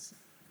outcomes.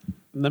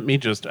 Let me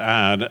just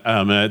add,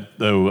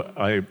 though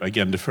I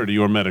again defer to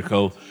your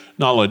medical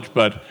knowledge,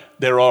 but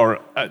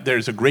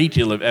there's a great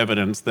deal of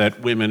evidence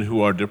that women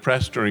who are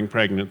depressed during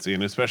pregnancy,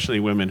 and especially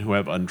women who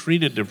have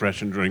untreated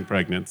depression during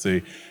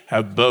pregnancy,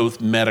 have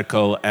both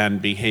medical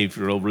and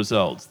behavioral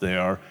results. They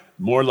are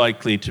more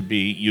likely to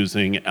be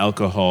using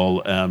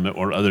alcohol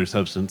or other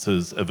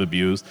substances of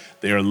abuse.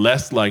 They are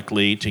less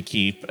likely to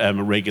keep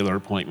regular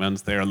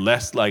appointments. They are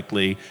less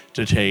likely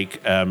to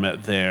take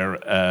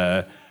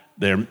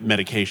their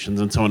medications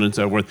and so on and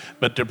so forth.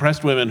 But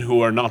depressed women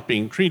who are not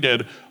being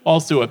treated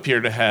also appear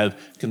to have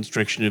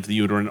constriction of the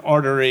uterine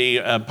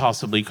artery,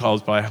 possibly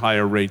caused by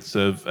higher rates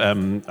of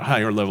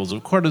higher levels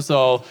of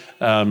cortisol.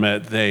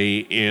 They,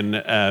 in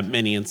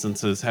many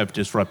instances, have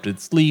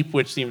disrupted sleep,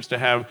 which seems to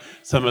have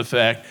some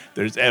effect.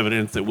 There's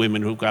evidence that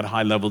women who've got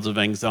high levels of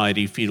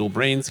anxiety, fetal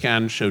brain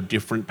scans show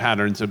different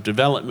patterns of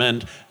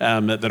development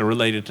that are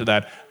related to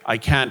that. I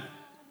can't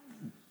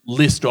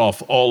list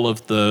off all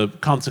of the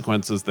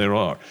consequences there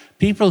are.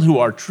 People who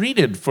are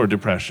treated for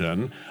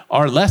depression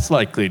are less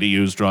likely to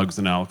use drugs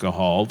and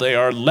alcohol. They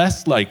are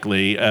less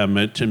likely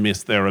to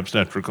miss their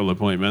obstetrical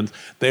appointments.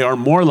 They are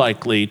more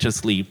likely to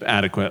sleep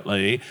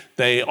adequately.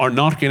 They are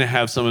not going to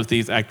have some of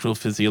these actual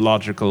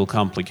physiological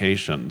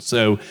complications.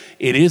 So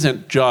it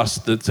isn't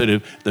just that sort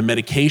of the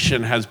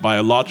medication has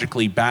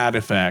biologically bad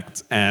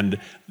effects and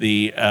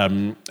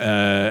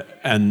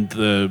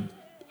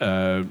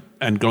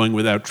and going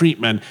without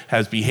treatment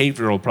has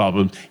behavioral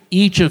problems.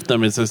 Each of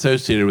them is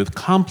associated with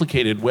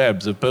complicated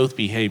webs of both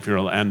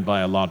behavioral and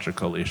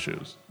biological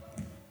issues.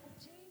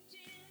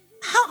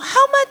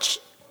 How much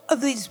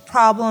of these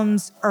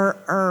problems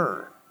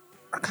are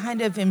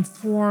kind of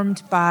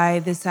informed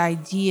by this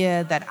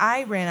idea that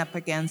I ran up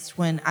against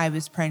when I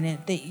was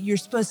pregnant, that you're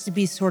supposed to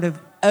be sort of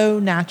au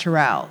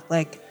naturel,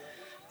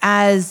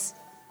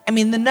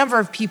 the number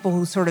of people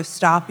who sort of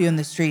stop you in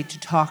the street to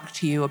talk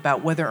to you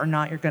about whether or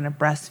not you're going to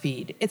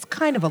breastfeed, it's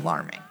kind of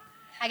alarming.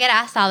 I get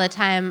asked all the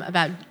time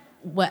about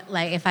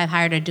if I've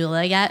hired a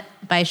doula yet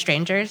by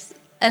strangers.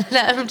 And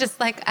I'm just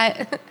like,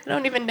 I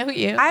don't even know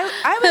you.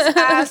 I was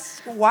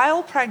asked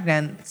while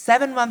pregnant,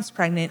 7 months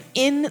pregnant,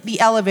 in the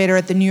elevator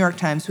at the New York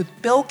Times with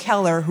Bill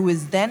Keller, who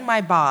is then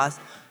my boss,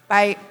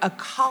 by a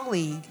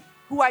colleague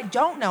who I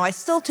don't know. I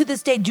still to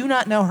this day do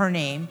not know her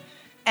name.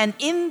 And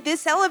in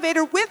this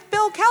elevator with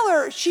Bill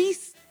Keller, she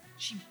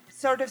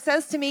sort of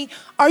says to me,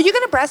 are you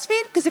going to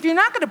breastfeed? Because if you're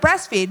not going to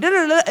breastfeed,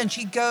 and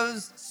she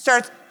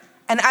starts,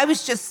 and I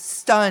was just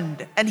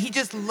stunned. And he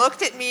just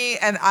looked at me,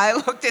 and I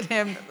looked at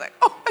him, like,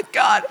 oh my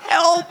God,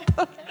 help.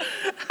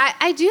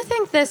 I do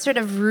think the sort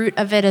of root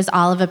of it is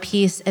all of a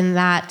piece in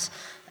that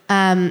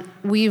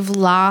we've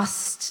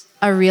lost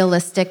a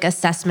realistic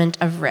assessment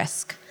of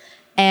risk.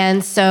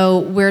 And so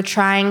we're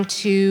trying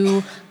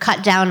to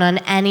cut down on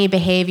any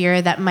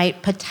behavior that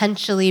might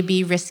potentially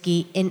be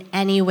risky in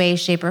any way,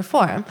 shape, or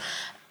form.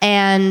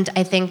 And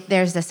I think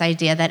there's this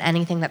idea that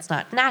anything that's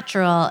not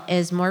natural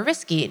is more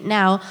risky.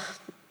 Now,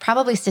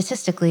 probably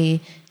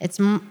statistically,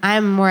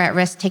 I'm more at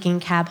risk taking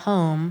cab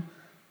home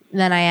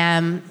than I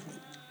am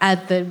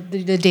at the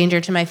danger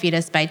to my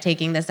fetus by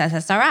taking this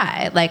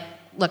SSRI.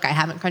 Look, I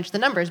haven't crunched the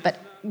numbers, but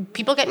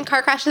people get in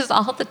car crashes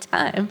all the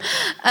time.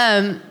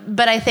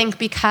 But I think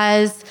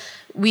because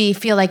we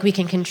feel like we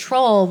can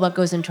control what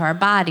goes into our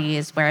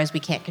bodies, whereas we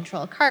can't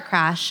control a car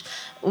crash,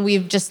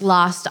 we've just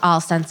lost all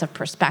sense of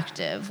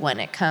perspective when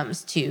it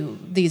comes to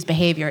these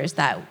behaviors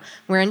that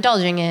we're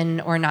indulging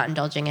in or not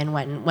indulging in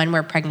when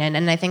we're pregnant.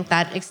 And I think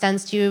that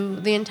extends to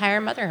the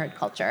entire motherhood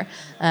culture.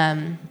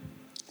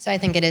 So I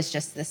think it is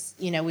just this,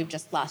 we've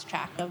just lost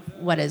track of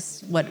what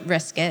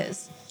risk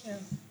is. Yeah.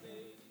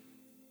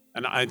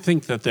 And I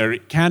think that there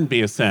can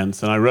be a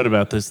sense, and I wrote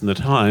about this in the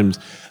Times,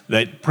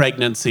 that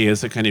pregnancy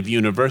is a kind of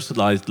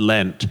universalized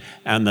Lent,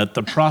 and that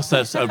the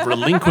process of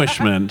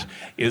relinquishment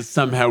is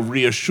somehow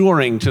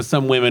reassuring to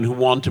some women who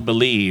want to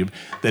believe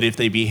that if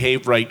they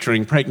behave right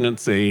during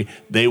pregnancy,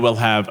 they will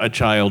have a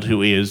child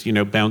who is,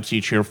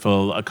 bouncy,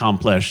 cheerful,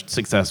 accomplished,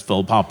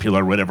 successful,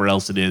 popular, whatever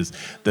else it is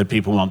that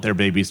people want their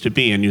babies to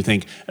be. And you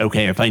think,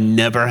 okay, if I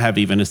never have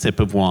even a sip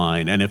of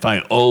wine, and if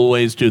I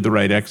always do the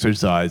right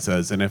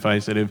exercises, and if I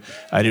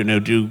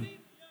do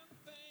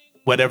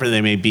whatever they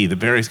may be, the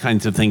various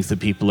kinds of things that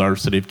people are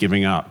sort of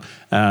giving up.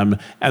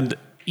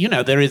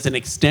 There is an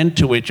extent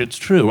to which it's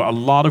true. A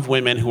lot of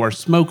women who are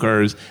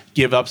smokers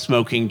give up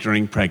smoking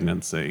during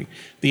pregnancy.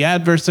 The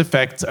adverse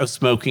effects of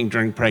smoking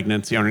during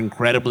pregnancy are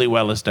incredibly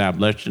well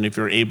established, and if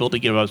you're able to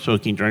give up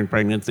smoking during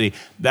pregnancy,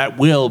 that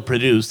will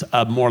produce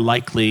a more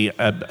likely,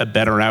 a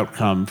better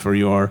outcome for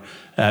your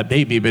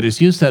baby. But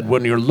as you said,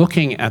 when you're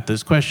looking at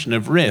this question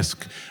of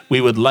risk,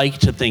 we would like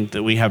to think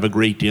that we have a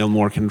great deal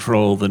more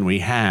control than we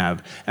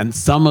have. And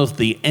some of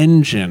the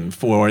engine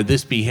for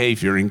this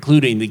behavior,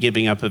 including the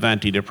giving up of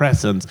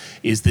antidepressants,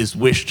 is this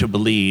wish to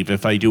believe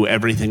if I do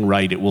everything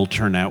right, it will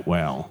turn out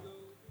well.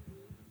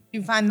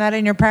 You find that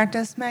in your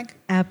practice, Meg?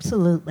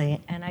 Absolutely.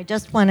 And I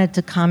just wanted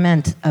to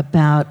comment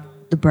about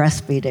the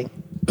breastfeeding.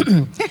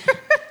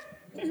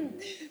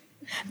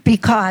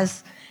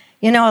 Because,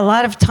 a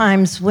lot of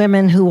times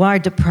women who are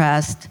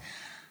depressed,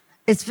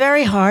 it's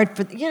very hard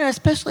for,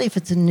 especially if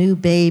it's a new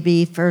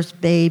baby,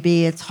 first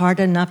baby, it's hard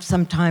enough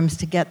sometimes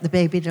to get the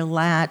baby to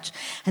latch.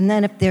 And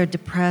then if they're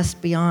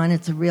depressed beyond,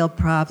 it's a real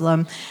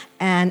problem.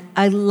 And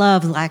I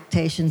love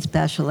lactation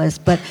specialists,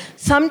 but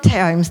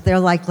sometimes they're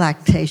like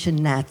lactation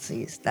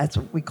Nazis. That's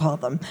what we call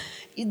them.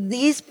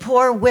 These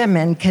poor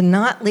women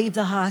cannot leave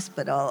the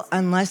hospital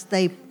unless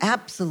they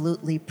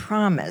absolutely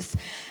promise.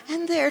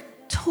 And they're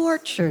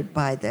tortured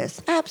by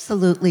this,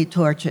 absolutely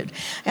tortured.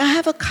 I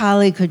have a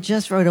colleague who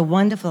just wrote a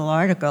wonderful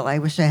article. I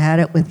wish I had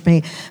it with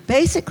me.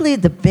 Basically,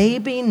 the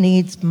baby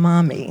needs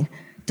mommy,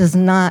 does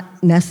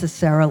not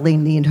necessarily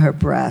need her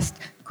breast.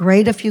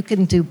 Great if you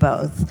can do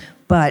both,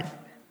 but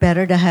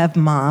better to have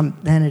mom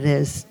than it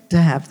is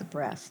to have the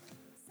breast.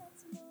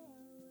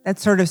 That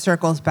sort of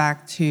circles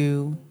back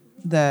to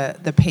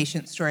the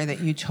patient story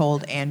that you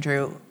told,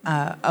 Andrew,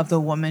 of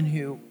the woman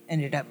who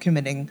ended up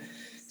committing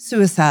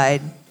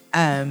suicide,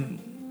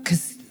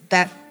 because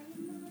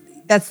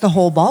that's the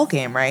whole ball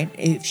game, right?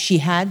 If she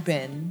had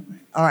been,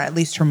 or at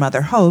least her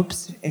mother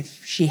hopes,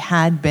 if she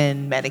had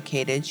been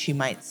medicated, she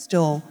might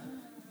still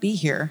be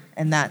here,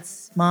 and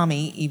that's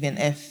mommy, even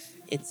if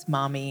it's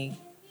mommy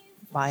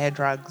via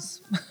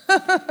drugs.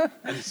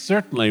 And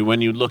certainly when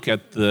you look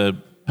at the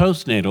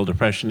postnatal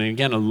depression, and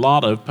again, a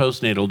lot of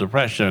postnatal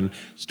depression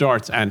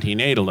starts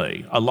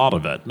antenatally. A lot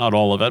of it, not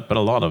all of it, but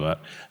a lot of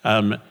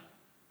it.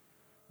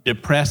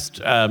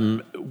 Depressed,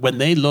 when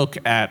they look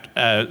at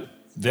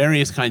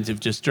various kinds of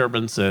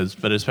disturbances,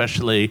 but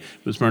especially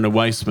it was Myrna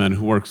Weissman,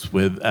 who works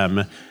with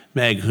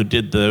Meg, who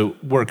did the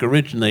work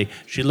originally.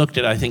 She looked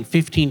at, I think,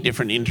 15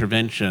 different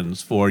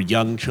interventions for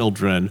young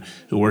children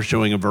who were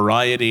showing a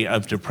variety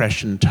of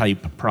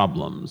depression-type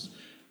problems.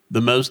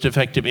 The most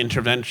effective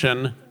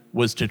intervention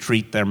was to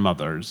treat their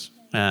mothers,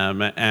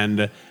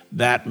 and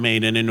that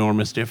made an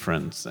enormous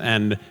difference.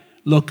 And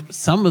look,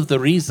 some of the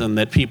reason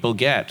that people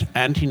get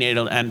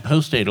antenatal and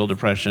postnatal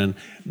depression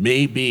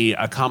may be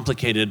a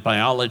complicated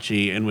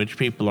biology in which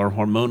people are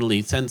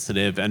hormonally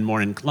sensitive and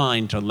more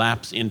inclined to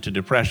lapse into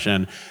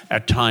depression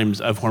at times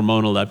of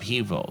hormonal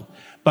upheaval.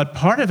 But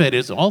part of it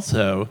is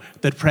also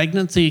that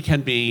pregnancy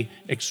can be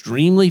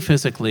extremely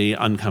physically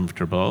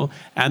uncomfortable,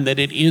 and that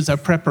it is a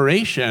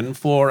preparation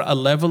for a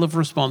level of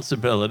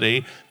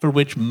responsibility for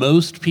which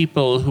most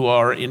people who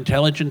are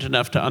intelligent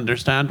enough to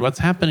understand what's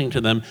happening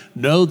to them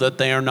know that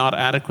they are not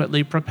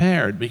adequately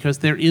prepared, because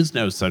there is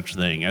no such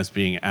thing as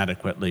being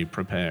adequately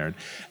prepared.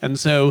 And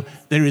so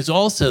there is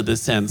also the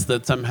sense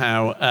that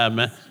somehow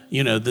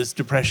this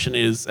depression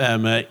is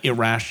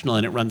irrational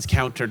and it runs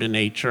counter to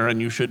nature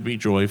and you should be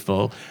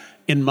joyful.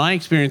 In my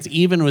experience,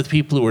 even with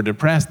people who are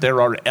depressed,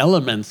 there are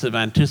elements of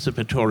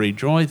anticipatory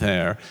joy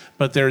there,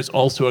 but there's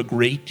also a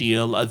great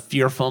deal of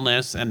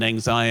fearfulness and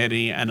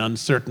anxiety and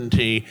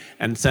uncertainty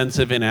and sense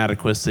of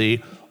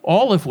inadequacy,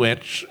 all of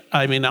which,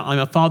 I'm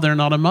a father,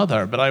 not a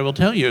mother, but I will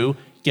tell you,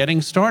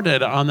 getting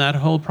started on that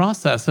whole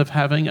process of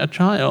having a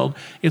child,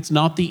 it's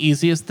not the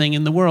easiest thing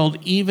in the world,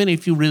 even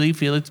if you really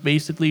feel it's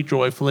basically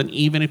joyful and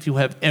even if you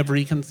have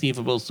every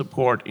conceivable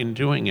support in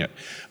doing it.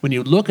 When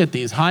you look at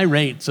these high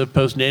rates of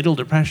postnatal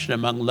depression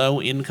among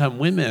low-income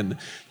women,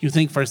 you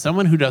think for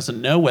someone who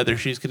doesn't know whether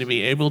she's going to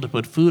be able to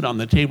put food on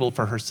the table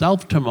for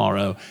herself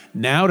tomorrow,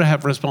 now to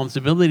have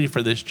responsibility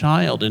for this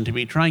child and to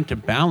be trying to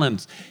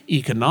balance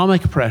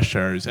economic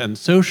pressures and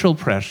social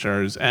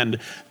pressures and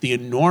the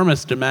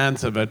enormous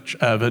demands of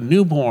a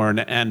newborn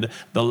and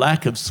the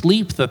lack of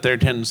sleep that there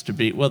tends to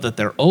be, that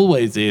there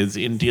always is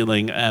in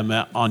dealing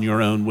on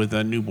your own with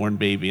a newborn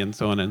baby and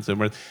so on and so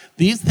forth.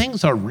 These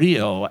things are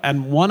real,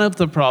 and one of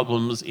the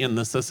problems in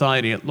the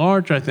society at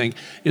large, I think,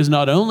 is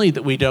not only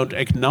that we don't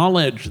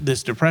acknowledge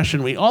this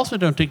depression, we also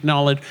don't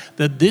acknowledge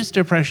that this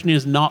depression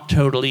is not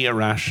totally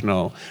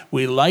irrational.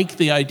 We like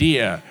the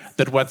idea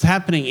that what's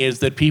happening is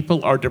that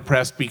people are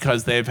depressed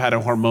because they've had a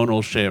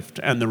hormonal shift,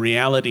 and the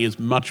reality is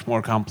much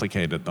more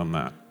complicated than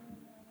that.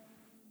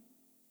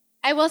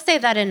 I will say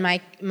that in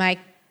my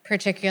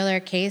particular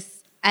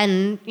case,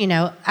 and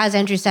as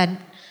Andrew said,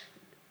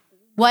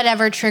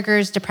 whatever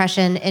triggers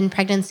depression in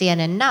pregnancy and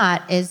in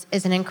not is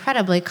an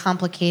incredibly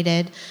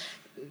complicated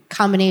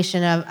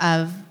combination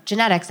of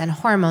genetics and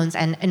hormones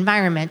and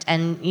environment,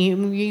 and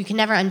you can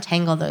never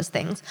untangle those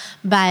things.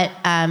 But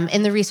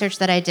in the research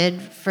that I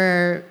did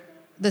for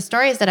the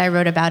stories that I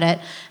wrote about it,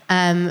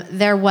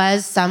 there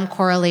was some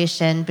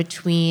correlation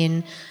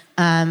between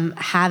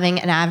having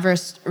an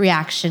adverse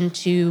reaction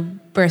to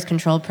birth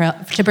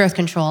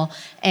control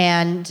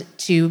and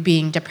to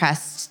being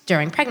depressed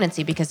during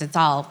pregnancy, because it's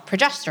all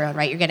progesterone,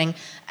 right? You're getting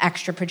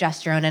extra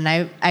progesterone. And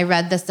I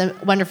read this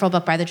wonderful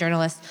book by the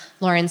journalist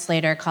Lauren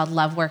Slater called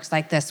Love Works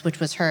Like This, which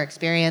was her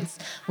experience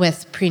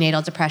with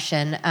prenatal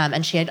depression.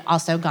 And she had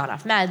also gone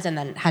off meds and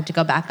then had to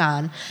go back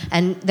on.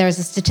 And there's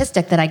a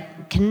statistic that I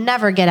can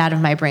never get out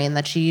of my brain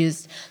that she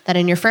used, that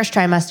in your first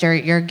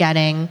trimester, you're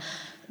getting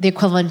the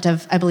equivalent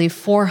of, I believe,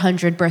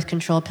 400 birth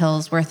control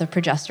pills worth of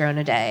progesterone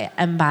a day.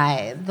 And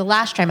by the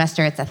last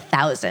trimester, it's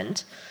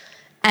 1,000.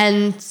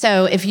 And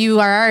so if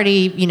you are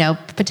already,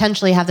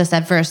 potentially have this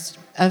adverse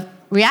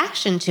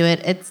reaction to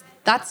it,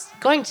 that's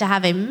going to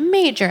have a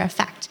major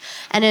effect.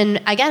 And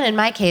in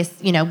my case,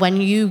 when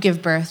you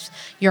give birth,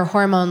 your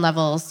hormone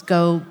levels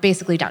go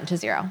basically down to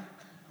zero.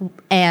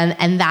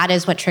 And that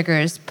is what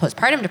triggers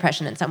postpartum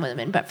depression in some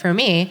women. But for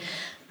me,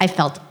 I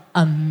felt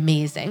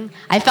amazing.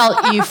 I felt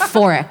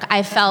euphoric.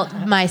 I felt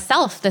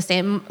myself the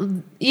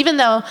same. Even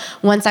though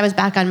once I was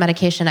back on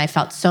medication, I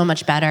felt so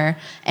much better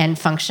and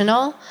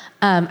functional,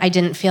 I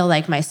didn't feel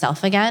like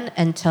myself again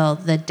until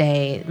the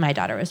day my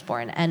daughter was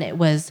born. And it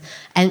was,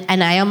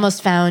 and I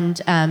almost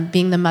found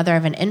being the mother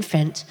of an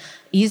infant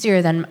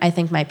easier than I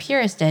think my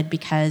peers did,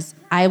 because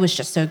I was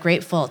just so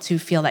grateful to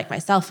feel like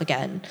myself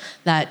again.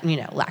 That,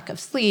 lack of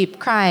sleep,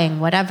 crying,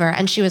 whatever.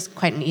 And she was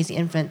quite an easy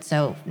infant,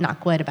 so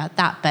knock wood about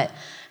that. But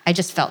I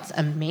just felt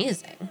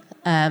amazing.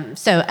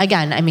 So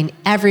again,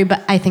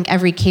 I think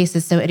every case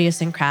is so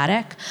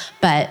idiosyncratic,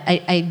 but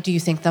I do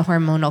think the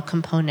hormonal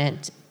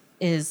component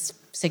is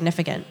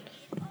significant.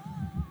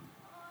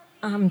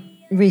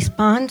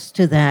 Response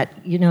to that,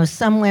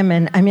 some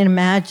women,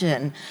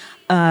 imagine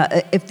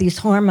if these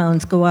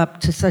hormones go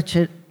up to such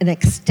an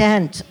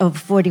extent of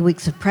 40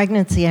 weeks of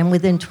pregnancy, and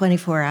within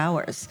 24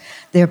 hours,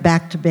 they're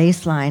back to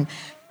baseline.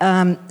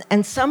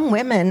 And some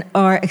women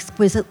are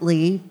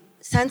exquisitely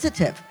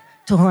sensitive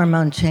to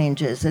hormone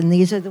changes, and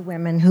these are the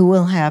women who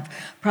will have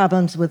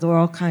problems with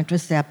oral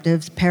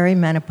contraceptives,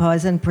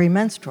 perimenopause, and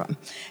premenstruum.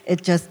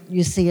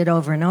 You see it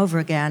over and over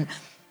again.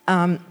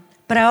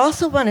 But I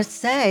also want to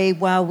say,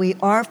 while we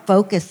are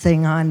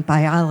focusing on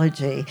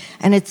biology,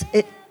 and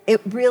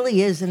it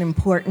really is an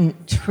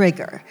important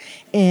trigger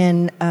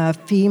in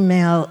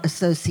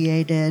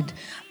female-associated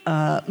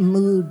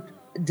mood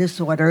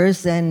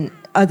disorders and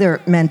other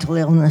mental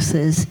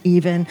illnesses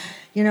even,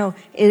 it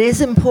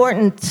is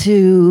important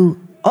to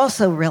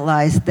also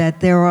realize that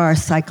there are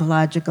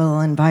psychological,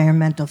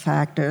 environmental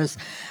factors,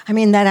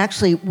 that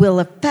actually will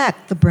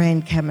affect the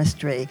brain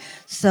chemistry.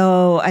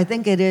 So I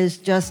think it is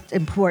just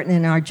important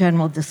in our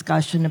general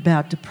discussion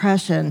about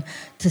depression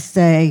to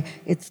say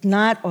it's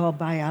not all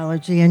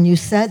biology, and you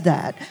said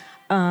that.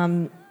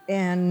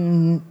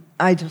 And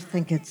I just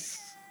think it's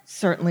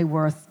certainly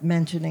worth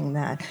mentioning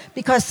that.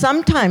 Because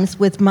sometimes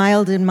with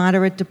mild and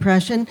moderate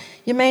depression,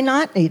 you may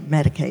not need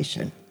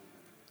medication.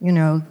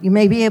 You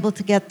may be able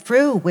to get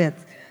through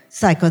with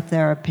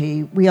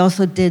psychotherapy. We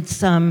also did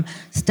some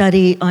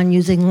study on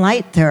using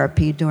light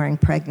therapy during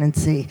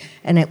pregnancy,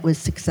 and it was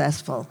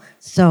successful.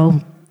 So,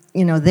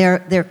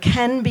 there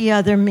can be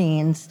other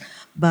means,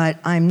 but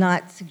I'm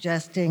not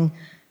suggesting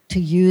to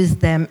use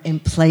them in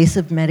place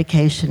of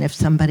medication if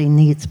somebody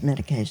needs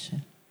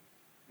medication.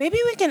 Maybe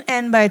we can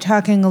end by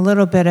talking a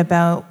little bit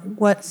about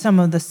what some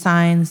of the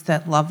signs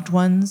that loved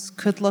ones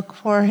could look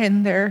for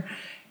in their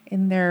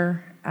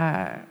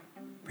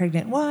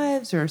pregnant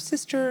wives or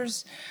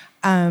sisters.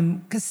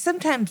 Because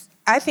sometimes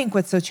I think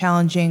what's so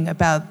challenging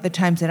about the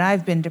times that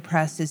I've been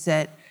depressed is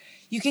that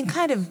you can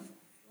kind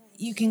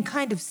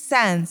of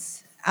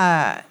sense,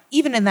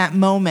 even in that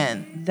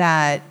moment,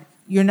 that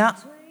you're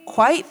not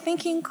quite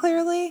thinking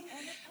clearly,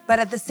 but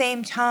at the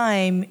same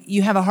time,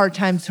 you have a hard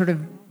time sort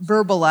of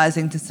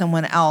verbalizing to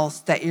someone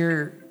else that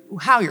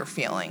how you're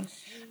feeling.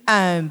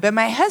 But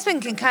my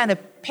husband can kind of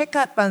pick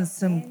up on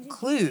some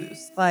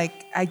clues.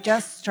 Like, I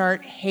just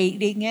start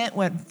hating it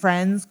when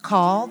friends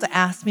call to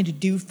ask me to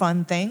do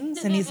fun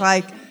things. And he's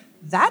like,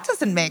 that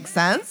doesn't make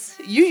sense.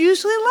 You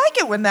usually like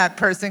it when that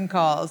person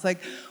calls. Like,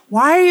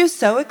 why are you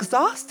so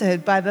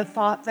exhausted by the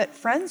thought that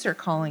friends are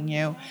calling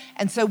you?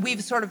 And so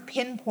we've sort of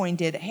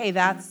pinpointed, hey,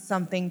 that's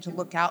something to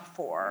look out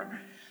for.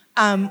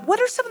 What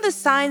are some of the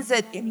signs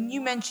that you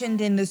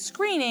mentioned in the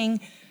screening?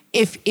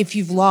 If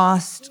you've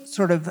lost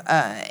sort of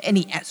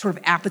any sort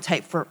of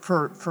appetite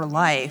for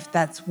life,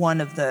 that's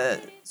one of the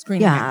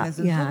screening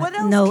mechanisms. Yeah. But what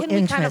else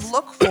can we kind of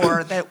look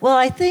for? Well,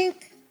 I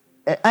think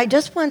I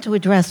just want to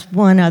address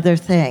one other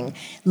thing.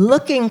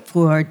 Looking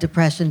for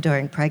depression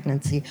during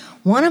pregnancy,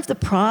 one of the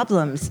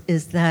problems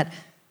is that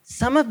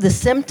some of the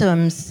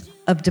symptoms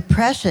of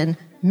depression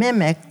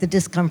mimic the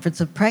discomforts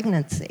of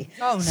pregnancy.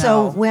 Oh, no.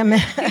 So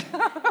women...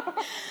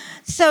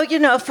 So,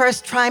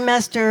 first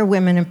trimester,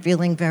 women are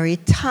feeling very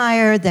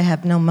tired. They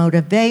have no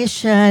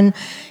motivation.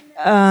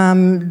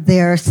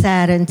 They're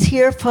sad and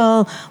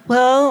tearful.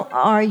 Well,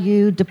 are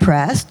you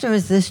depressed, or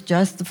is this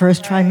just the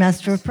first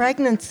trimester of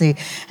pregnancy?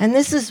 And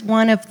this is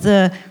one of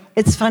the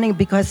it's funny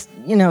because,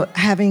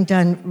 having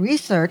done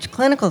research,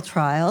 clinical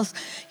trials,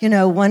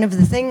 one of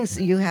the things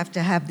you have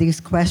to have these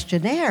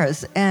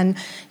questionnaires. And,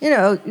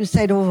 you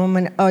say to a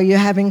woman, are you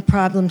having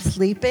problems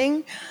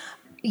sleeping?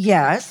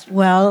 Yes.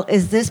 Well,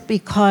 is this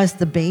because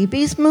the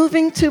baby's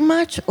moving too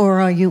much,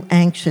 or are you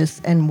anxious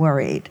and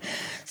worried?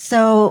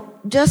 So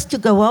just to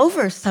go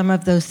over some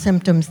of those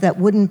symptoms that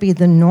wouldn't be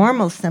the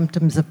normal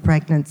symptoms of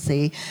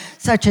pregnancy,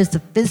 such as the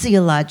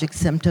physiologic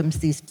symptoms,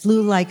 these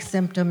flu-like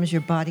symptoms,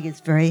 your body is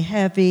very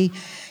heavy,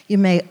 you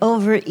may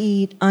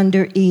overeat,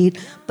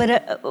 undereat.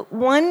 But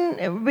one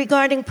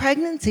regarding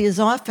pregnancy is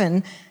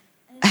often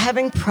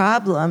having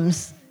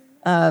problems,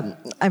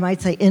 I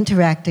might say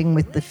interacting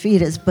with the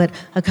fetus, but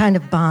a kind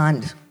of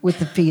bond with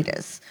the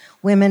fetus.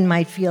 Women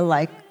might feel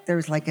like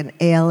there's like an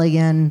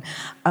alien,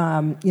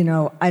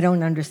 I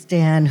don't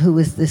understand, who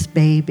is this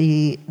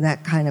baby,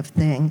 that kind of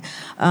thing.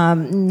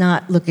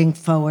 Not looking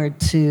forward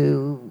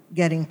to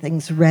getting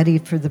things ready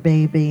for the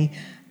baby,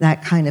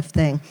 that kind of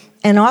thing.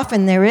 And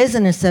often there is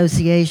an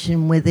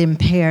association with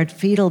impaired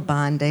fetal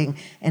bonding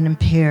and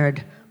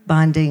impaired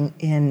bonding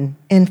in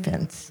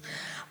infants.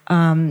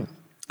 And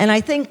I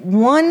think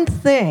one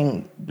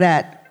thing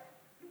that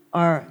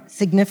our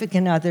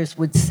significant others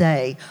would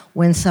say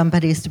when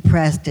somebody's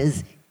depressed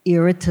is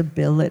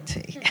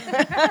irritability.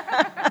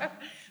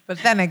 But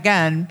then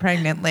again,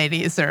 pregnant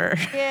ladies are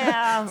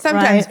right.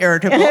 sometimes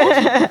irritable.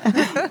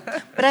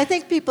 But I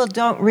think people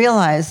don't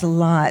realize a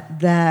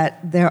lot that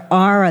there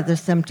are other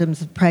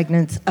symptoms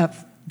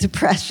of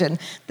depression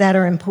that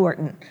are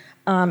important.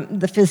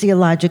 The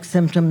physiologic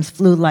symptoms,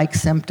 flu-like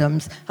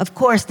symptoms, of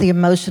course the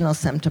emotional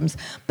symptoms,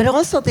 but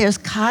also there's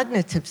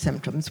cognitive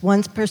symptoms,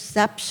 one's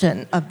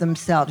perception of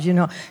themselves.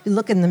 You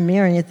look in the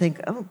mirror and you think,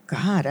 oh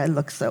God, I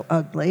look so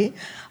ugly,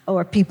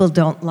 or people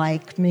don't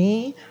like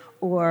me,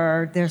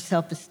 or their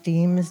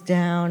self-esteem is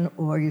down,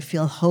 or you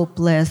feel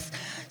hopeless.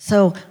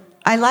 So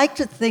I like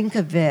to think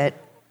of it,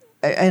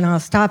 and I'll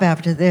stop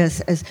after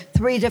this, as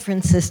 3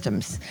 different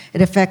systems.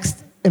 It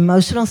affects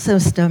emotional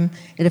system,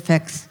 it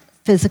affects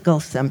physical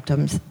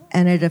symptoms,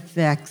 and it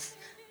affects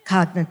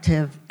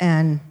cognitive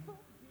and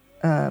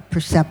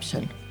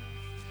perception.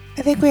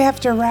 I think we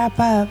have to wrap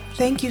up.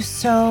 Thank you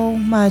so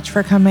much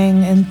for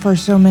coming and for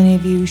so many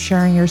of you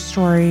sharing your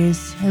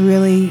stories. I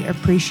really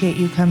appreciate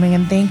you coming,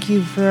 and thank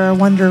you for a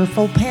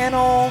wonderful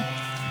panel.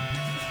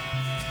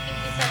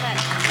 Thank you so much.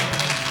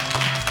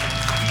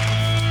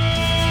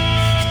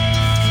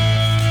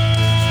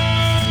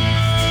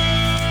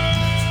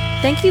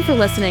 Thank you for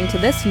listening to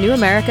this New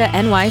America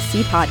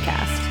NYC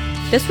podcast.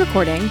 This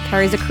recording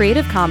carries a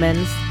Creative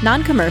Commons,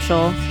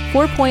 non-commercial,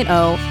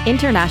 4.0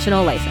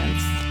 international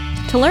license.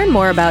 To learn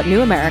more about New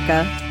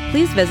America,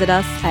 please visit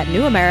us at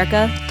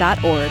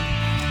newamerica.org.